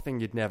top thing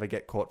you'd never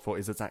get caught for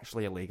is it's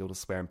actually illegal to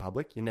swear in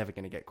public. You're never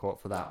going to get caught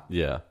for that.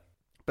 Yeah.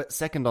 But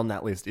second on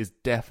that list is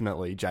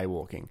definitely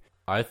jaywalking.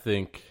 I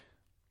think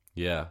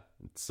yeah,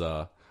 it's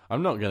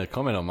I'm not going to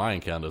comment on my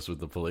encounters with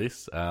the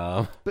police.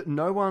 But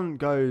no one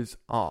goes,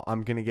 "Oh,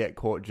 I'm going to get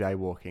caught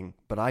jaywalking,"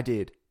 but I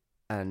did,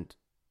 and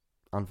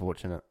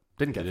unfortunate,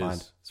 didn't get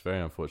fined. It's very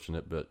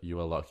unfortunate, but you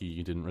are lucky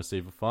you didn't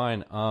receive a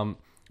fine.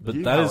 But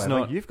You, that is however,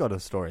 not. You've got a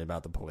story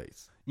about the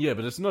police. Yeah,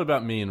 but it's not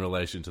about me in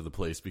relation to the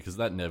police because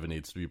that never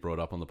needs to be brought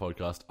up on the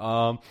podcast.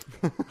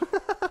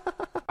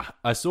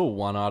 I saw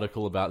one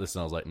article about this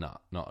and I was like, nah,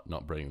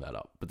 not bringing that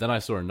up. But then I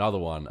saw another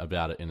one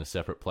about it in a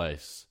separate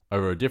place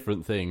over a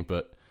different thing.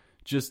 But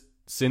just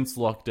since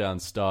lockdown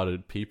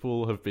started,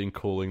 people have been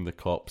calling the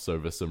cops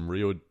over some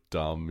real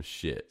dumb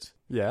shit.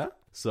 Yeah?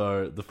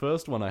 So the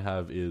first one I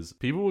have is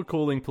people were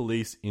calling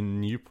police in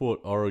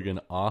Newport, Oregon,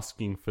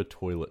 asking for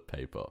toilet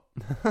paper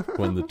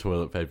when the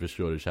toilet paper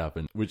shortage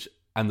happened,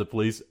 and the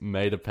police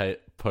made a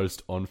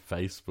post on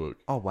Facebook.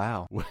 Oh,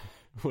 wow.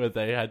 Where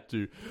they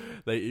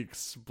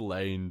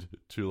explained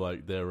to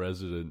like their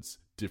residents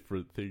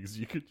different things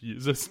you could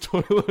use as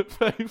toilet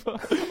paper.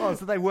 Oh,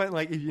 so they weren't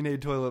like, if you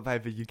need toilet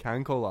paper, you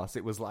can call us.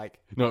 It was like...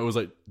 No, it was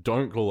like,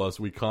 don't call us.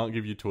 We can't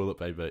give you toilet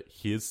paper.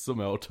 Here's some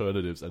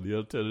alternatives. And the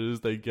alternatives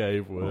they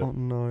gave were... Oh,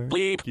 no.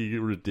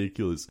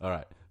 Ridiculous. All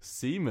right.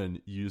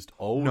 Seamen used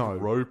old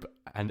rope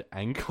and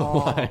anchor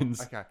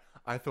lines. Okay.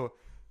 I thought...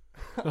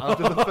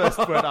 After the first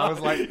word, I was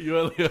like... You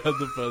only heard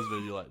the first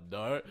word. You're like,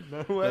 no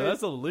way. No,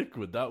 that's a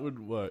liquid. That would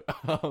work.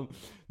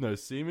 No,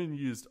 seamen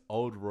used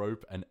old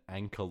rope and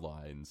anchor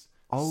lines.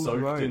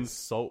 Soaked in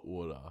salt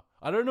water.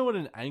 I don't know what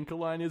an anchor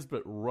line is,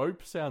 but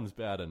rope sounds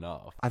bad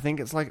enough. I think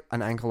it's like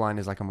an anchor line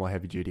is like a more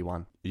heavy duty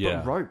one.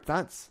 Yeah. But rope,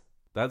 that's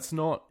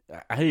not.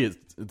 Hey,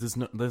 there's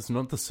not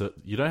the.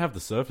 You don't have the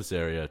surface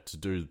area to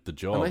do the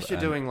job. Unless you're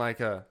doing like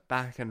a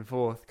back and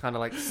forth, kind of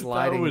like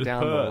sliding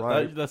down the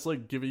rope. That's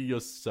like giving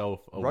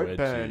yourself a rope wedgie.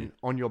 Burn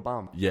on your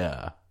bum.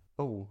 Yeah.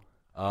 Oh.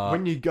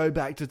 When you go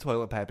back to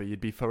toilet paper,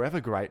 you'd be forever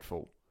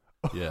grateful.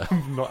 Yeah.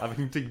 Not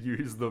having to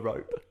use the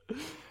rope.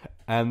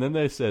 And then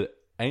they said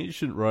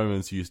ancient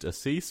Romans used a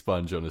sea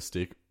sponge on a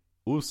stick,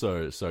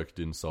 also soaked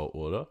in salt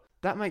water.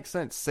 That makes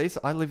sense.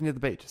 I live near the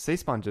beach. Sea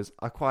sponges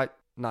are quite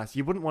nice.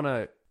 You wouldn't want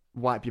to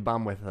wipe your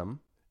bum with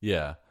them.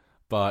 Yeah,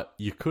 but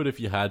you could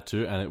if you had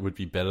to, and it would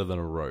be better than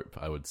a rope,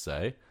 I would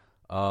say.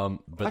 But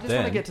I just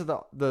want to get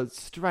to the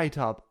straight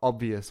up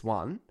obvious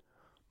one.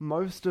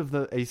 Most of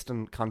the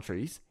Eastern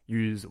countries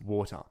use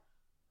water.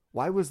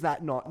 Why was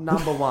that not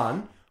number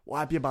one?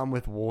 Wipe your bum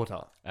with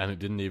water. And it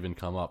didn't even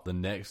come up. The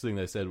next thing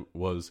they said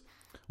was,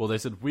 well, they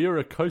said, we are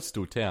a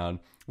coastal town.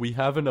 We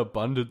have an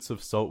abundance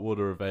of salt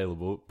water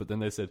available. But then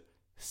they said,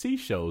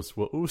 seashells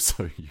were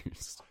also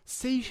used.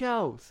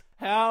 Seashells?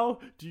 How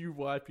do you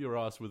wipe your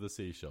ass with a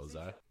seashell,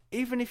 Zach?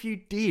 Even if you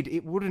did,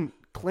 it wouldn't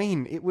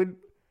clean.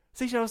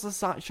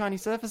 Seashells are shiny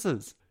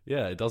surfaces.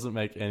 Yeah, it doesn't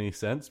make any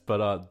sense.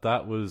 But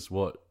that was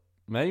what...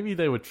 Maybe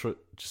they were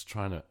just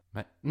trying to...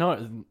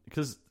 No,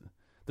 because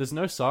there's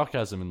no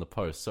sarcasm in the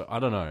post. So I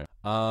don't know.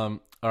 All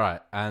right.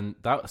 And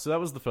that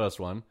was the first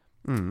one.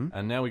 Mm.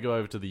 And now we go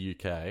over to the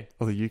UK.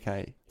 Oh, the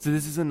UK. So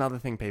this is another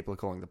thing people are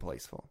calling the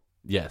police for.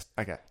 Yes.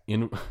 Okay.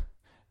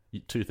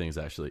 Two things,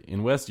 actually.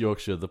 In West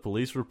Yorkshire, the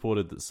police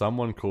reported that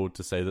someone called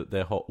to say that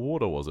their hot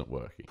water wasn't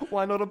working.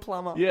 Why not a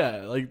plumber?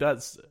 Yeah, like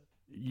that's...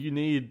 You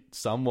need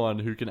someone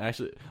who can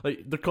actually...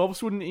 Like, the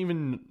cops wouldn't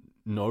even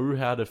know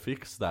how to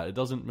fix that. It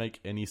doesn't make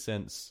any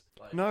sense.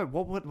 No,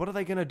 what are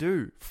they going to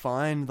do?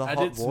 Find the hot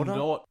water? And it's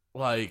not,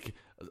 like...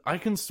 I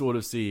can sort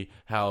of see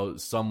how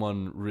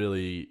someone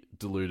really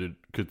deluded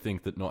could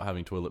think that not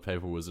having toilet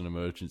paper was an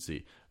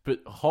emergency. But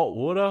hot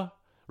water?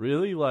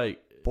 Really?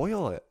 Like...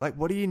 Boil it. Like,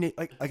 what do you need?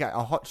 Like, okay,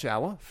 a hot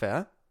shower,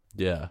 fair.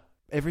 Yeah.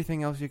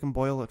 Everything else you can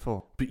boil it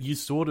for. But you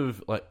sort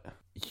of, like...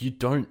 You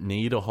don't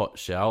need a hot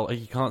shower. Like,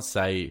 you can't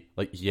say,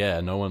 like, yeah,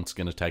 no one's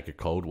going to take a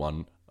cold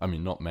one. I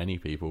mean, not many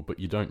people, but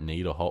you don't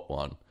need a hot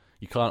one.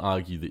 You can't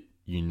argue that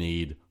you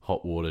need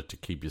hot water to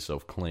keep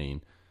yourself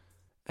clean.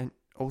 And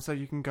also,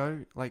 you can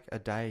go, like, a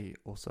day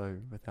or so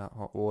without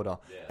hot water.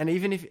 Yeah. And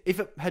even if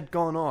it had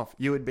gone off,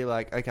 you would be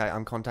like, okay,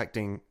 I'm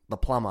contacting the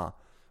plumber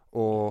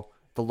or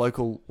the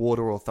local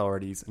water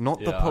authorities, not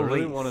the police. I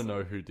really want to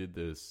know who did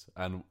this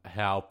and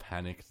how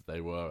panicked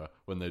they were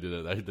when they did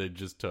it. They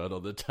just turn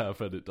on the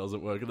tap and it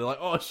doesn't work. And they're like,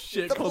 oh,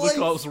 shit, call the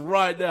cops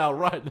right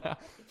now.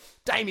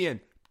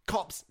 Damien,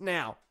 cops,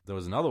 now. There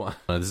was another one.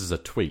 This is a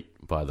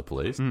tweet by the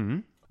police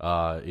in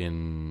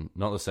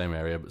not the same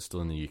area, but still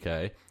in the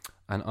UK.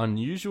 An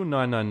unusual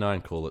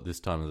 999 call at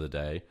this time of the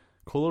day.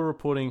 Caller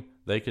reporting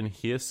they can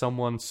hear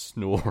someone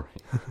snoring.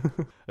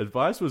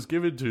 Advice was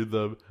given to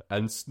them,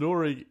 and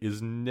snoring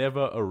is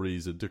never a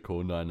reason to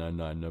call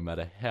 999, no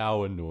matter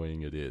how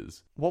annoying it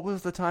is. What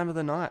was the time of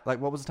the night?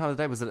 Like, what was the time of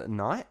the day? Was it at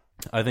night?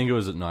 I think it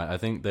was at night. I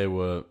think they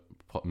were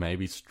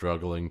maybe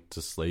struggling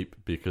to sleep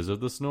because of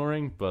the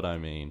snoring, but I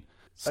mean,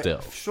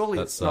 still. Surely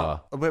it's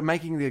not. We're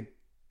making the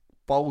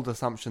bold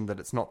assumption that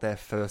it's not their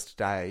first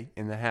day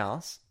in the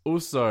house.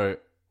 Also,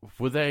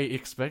 were they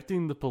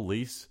expecting the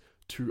police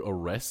to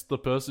arrest the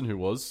person who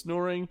was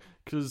snoring?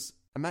 Because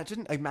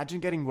imagine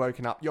getting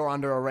woken up. You're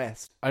under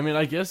arrest. I mean,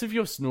 I guess if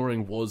your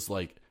snoring was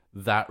like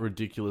that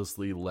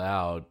ridiculously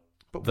loud,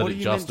 But that what are it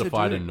you meant to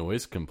justified do? a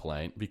noise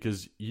complaint,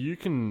 because you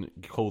can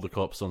call the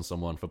cops on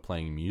someone for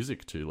playing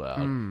music too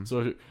loud.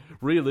 So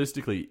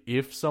realistically,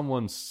 if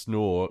someone's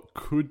snore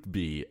could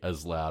be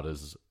as loud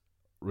as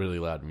really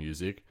loud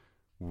music,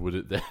 would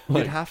it then?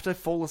 You'd have to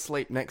fall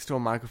asleep next to a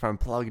microphone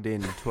plugged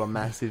in to a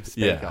massive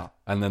speaker. yeah,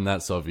 and then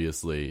that's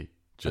obviously A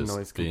just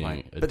noise being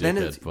complaint. a But then,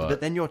 dickhead.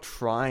 but then you're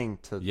trying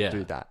to Yeah.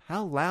 do that.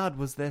 How loud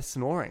was their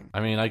snoring? I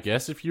mean, I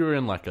guess if you were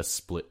in like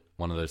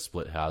one of those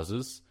split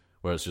houses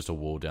where it's just a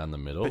wall down the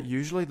middle, But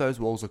usually those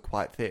walls are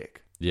quite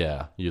thick.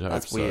 yeah, you'd hope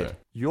That's so. weird.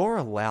 You're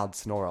a loud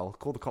snorer. I'll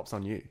call the cops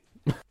on you.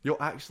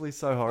 You're actually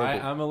so horrible. I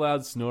am a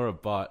loud snorer,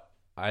 but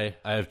I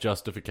have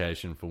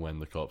justification for when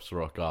the cops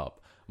rock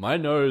up. My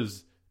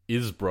nose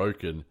is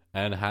broken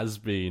and has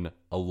been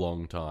a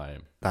long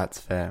time. That's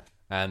fair.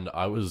 And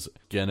I was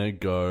gonna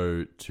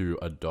go to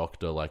a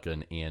doctor, like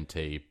an ENT,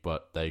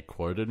 but they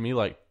quoted me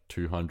like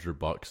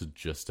 $200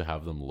 just to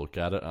have them look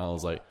at it. And I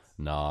was like,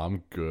 nah,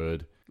 I'm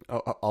good.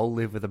 I'll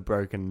live with a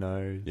broken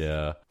nose.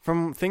 Yeah.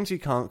 From things you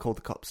can't call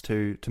the cops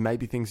to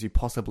maybe things you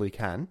possibly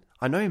can.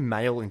 I know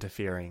mail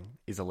interfering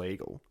is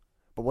illegal,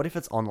 but what if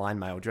it's online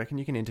mail? Do you reckon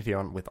you can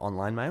interfere with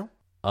online mail?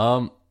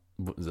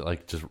 Is it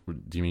like just,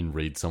 do you mean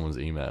read someone's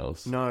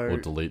emails? No. Or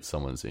delete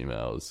someone's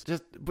emails?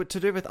 But to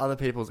do with other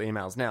people's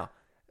emails. Now,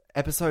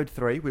 episode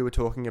 3, we were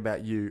talking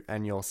about you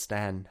and your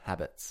Stan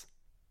habits.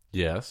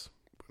 Yes.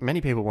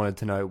 Many people wanted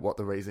to know what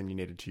the reason you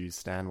needed to use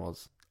Stan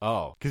was.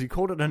 Oh. Because you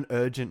called it an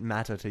urgent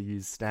matter to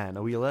use Stan.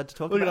 Are we allowed to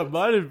talk Look, I about it?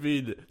 might have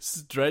been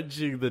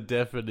stretching the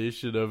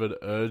definition of an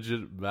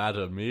urgent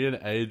matter. Me and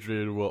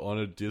Adrian were on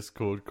a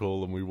Discord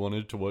call and we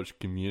wanted to watch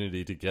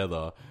Community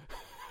together.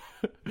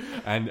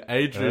 And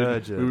Adrian,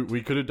 Urgent.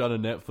 we could have done a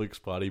Netflix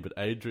party, but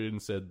Adrian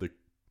said the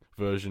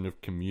version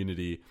of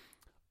Community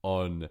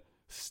on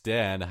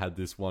Stan had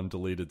this one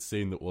deleted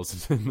scene that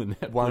wasn't in the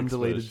Netflix One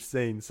deleted version.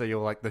 scene, so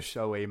you're like the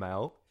show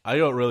email. I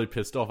got really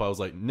pissed off. I was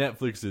like,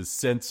 Netflix is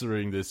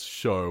censoring this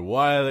show.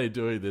 Why are they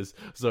doing this?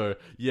 So,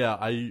 yeah,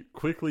 I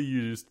quickly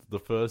used the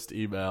first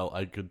email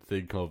I could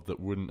think of that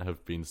wouldn't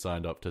have been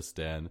signed up to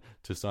Stan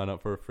to sign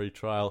up for a free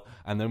trial.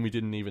 And then we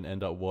didn't even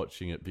end up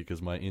watching it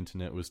because my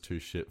internet was too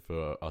shit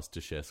for us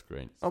to share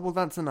screens. Oh, well,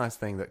 that's a nice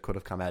thing that could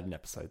have come out in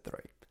episode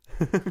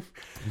 3.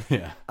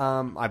 Yeah.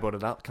 I brought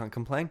it up, can't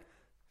complain.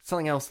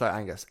 Something else though,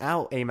 Angus.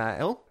 Our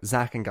email,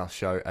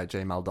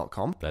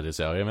 zacandgusshow@gmail.com. That is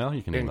our email.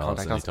 You can You can email us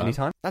contact us anytime.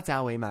 anytime. That's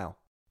our email.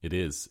 It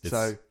is.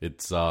 So-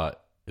 It's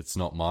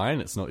not mine.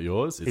 It's not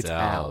yours. It's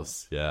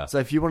ours. Yeah. So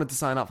if you wanted to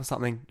sign up for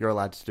something, you're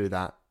allowed to do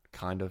that.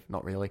 Kind of,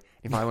 not really.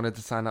 If I wanted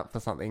to sign up for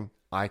something,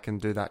 I can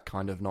do that.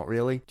 Kind of, not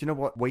really. Do you know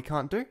what we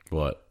can't do?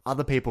 What?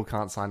 Other people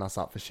can't sign us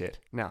up for shit.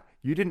 Now,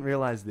 you didn't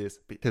realize this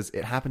because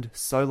it happened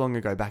so long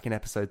ago back in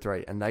episode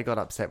 3 and they got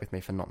upset with me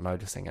for not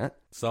noticing it.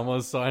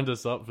 Someone signed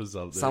us up for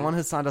something. Someone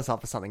has signed us up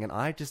for something and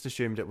I just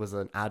assumed it was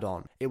an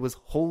add-on. It was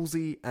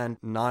Halsey and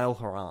Niall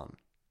Horan.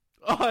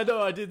 Oh, I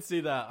know. I did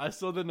see that. I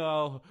saw the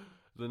Niall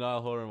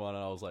Horan one,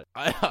 and I was like,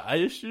 I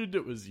assumed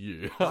it was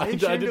you. I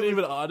assumed it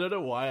was- I don't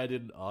know why I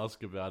didn't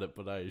ask about it,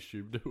 but I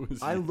assumed it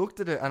was I you. looked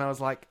at it and I was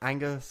like,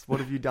 Angus, what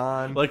have you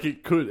done? Like,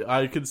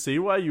 I could see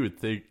why you would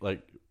think,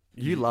 like,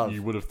 You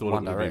would have thought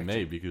One it would be Direction.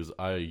 me, because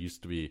I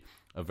used to be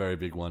a very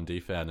big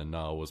 1D fan, and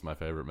Niall was my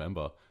favorite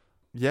member.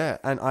 Yeah,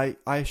 and I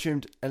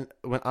assumed, and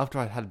after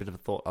I had a bit of a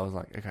thought, I was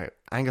like, okay,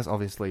 Angus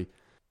obviously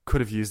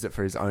could have used it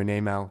for his own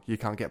email. You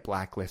can't get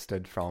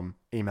blacklisted from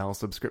email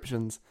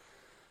subscriptions.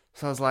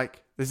 So I was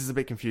like, this is a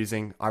bit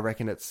confusing. I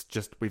reckon it's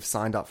just we've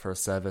signed up for a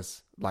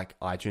service like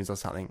iTunes or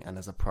something, and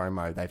as a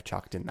promo, they've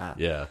chucked in that.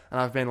 Yeah.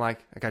 And I've been like,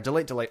 okay,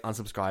 delete,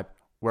 unsubscribe.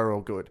 We're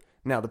all good.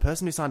 Now, the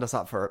person who signed us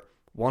up for it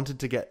wanted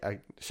to get a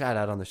shout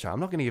out on the show. I'm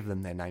not going to give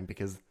them their name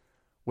because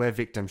we're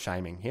victim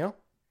shaming here.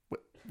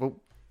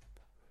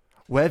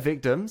 We're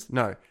victims.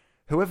 No.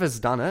 Whoever's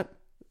done it,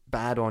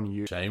 bad on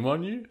you. Shame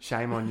on you?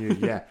 Shame on you,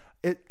 yeah.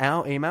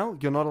 Our email,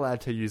 you're not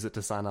allowed to use it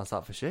to sign us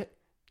up for shit.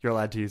 You're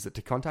allowed to use it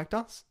to contact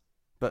us,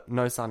 but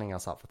no signing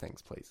us up for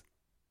things, please.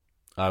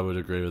 I would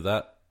agree with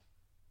that.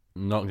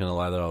 Not gonna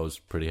lie though, I was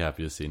pretty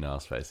happy to see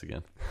Niall's face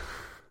again.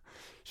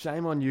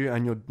 Shame on you,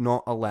 and you're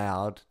not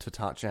allowed to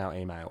touch our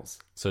emails.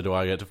 So do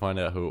I get to find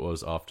out who it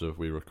was after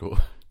we record?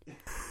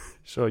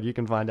 Sure, you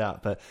can find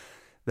out, but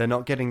they're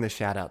not getting the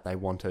shout out they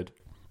wanted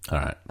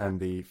Alright. and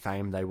the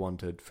fame they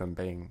wanted from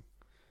being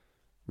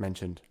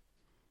mentioned.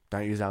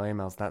 Don't use our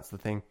emails, that's the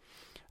thing.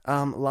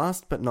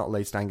 Last but not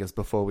least, Angus,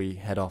 before we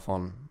head off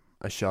on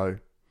a show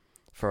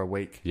for a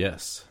week,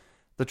 Yes.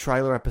 the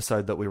trailer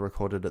episode that we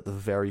recorded at the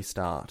very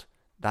start,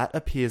 that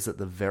appears at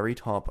the very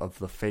top of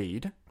the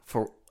feed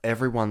for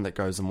everyone that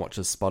goes and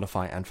watches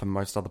Spotify and for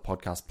most other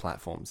podcast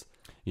platforms.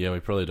 Yeah, we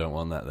probably don't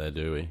want that there,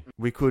 do we?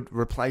 We could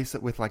replace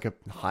it with like a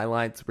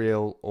highlights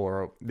reel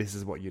or this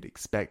is what you'd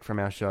expect from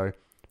our show.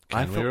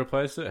 Can we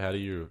replace it? How do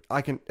you...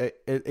 I can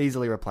it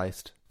easily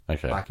replaced.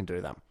 Okay. I can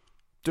do that.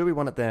 Do we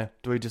want it there?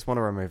 Do we just want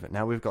to remove it?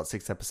 Now we've got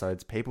 6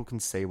 episodes. People can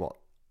see what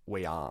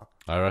we are.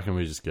 I reckon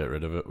we just get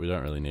rid of it. We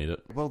don't really need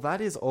it. Well, that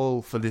is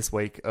all for this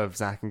week of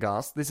Zac and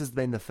Gus. This has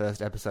been the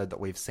first episode that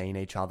we've seen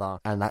each other,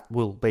 and that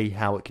will be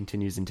how it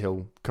continues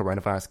until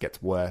coronavirus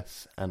gets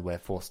worse and we're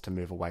forced to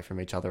move away from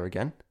each other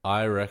again.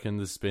 I reckon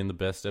this has been the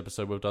best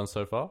episode we've done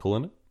so far.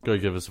 Pulling it. Go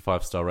give us a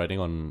 5-star rating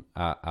on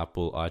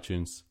Apple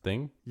iTunes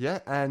thing. Yeah,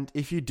 and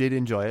if you did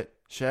enjoy it,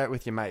 share it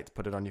with your mates.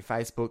 Put it on your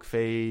Facebook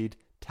feed.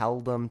 Tell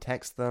them,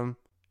 text them.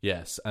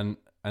 Yes, and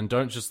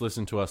don't just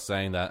listen to us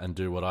saying that and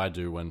do what I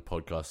do when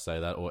podcasts say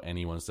that or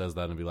anyone says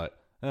that and be like,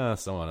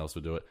 someone else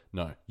would do it.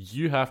 No,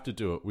 you have to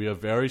do it. We are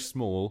very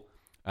small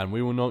and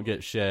we will not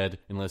get shared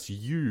unless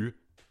you,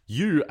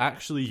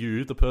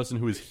 the person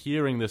who is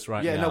hearing this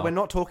right now. Yeah, no, we're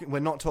not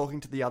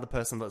talking to the other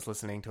person that's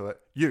listening to it.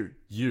 You.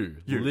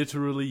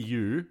 Literally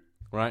you,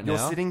 right now.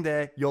 You're sitting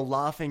there, you're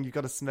laughing, you've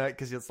got a smirk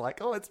because it's like,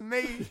 oh, it's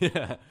me.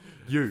 Yeah.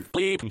 You.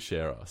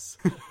 Share us.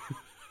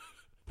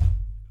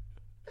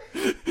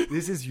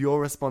 This is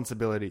your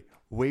responsibility.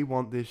 We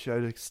want this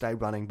show to stay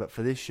running, but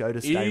for this show to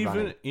stay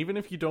running... Even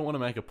if you don't want to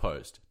make a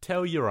post,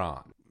 tell your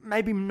aunt.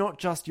 Maybe not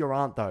just your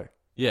aunt, though.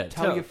 Yeah,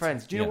 tell your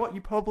friends. Do you know what?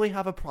 You probably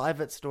have a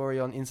private story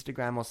on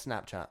Instagram or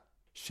Snapchat.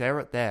 Share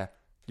it there.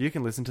 You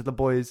can listen to the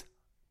boys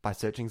by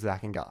searching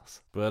Zac and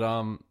Gus. But,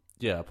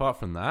 yeah, apart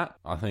from that,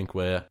 I think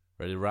we're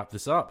ready to wrap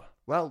this up.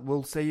 Well,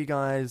 we'll see you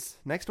guys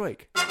next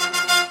week.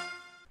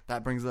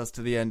 That brings us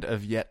to the end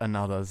of yet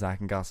another Zac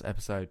and Gus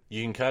episode.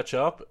 You can catch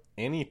up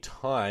any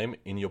time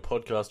in your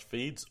podcast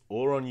feeds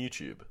or on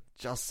YouTube.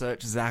 Just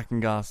search Zac and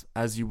Gus,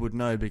 as you would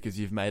know because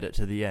you've made it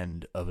to the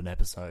end of an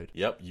episode.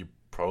 Yep, you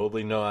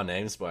probably know our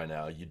names by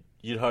now.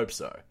 You'd hope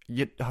so.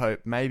 You'd hope.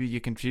 Maybe you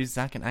confuse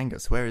Zac and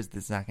Angus. Where is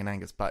this Zac and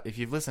Angus? But if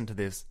you've listened to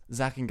this,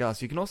 Zac and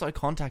Gus, you can also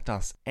contact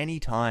us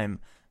anytime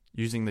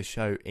using the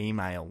show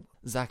email,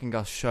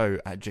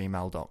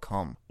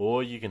 zacandgusshow@gmail.com.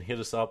 Or you can hit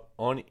us up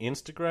on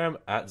Instagram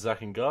at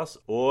Zac and Gus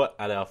or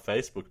at our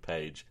Facebook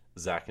page,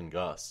 Zac and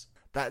Gus.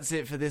 That's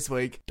it for this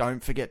week.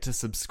 Don't forget to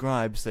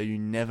subscribe so you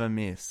never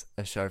miss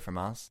a show from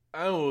us.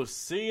 And we'll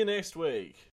see you next week.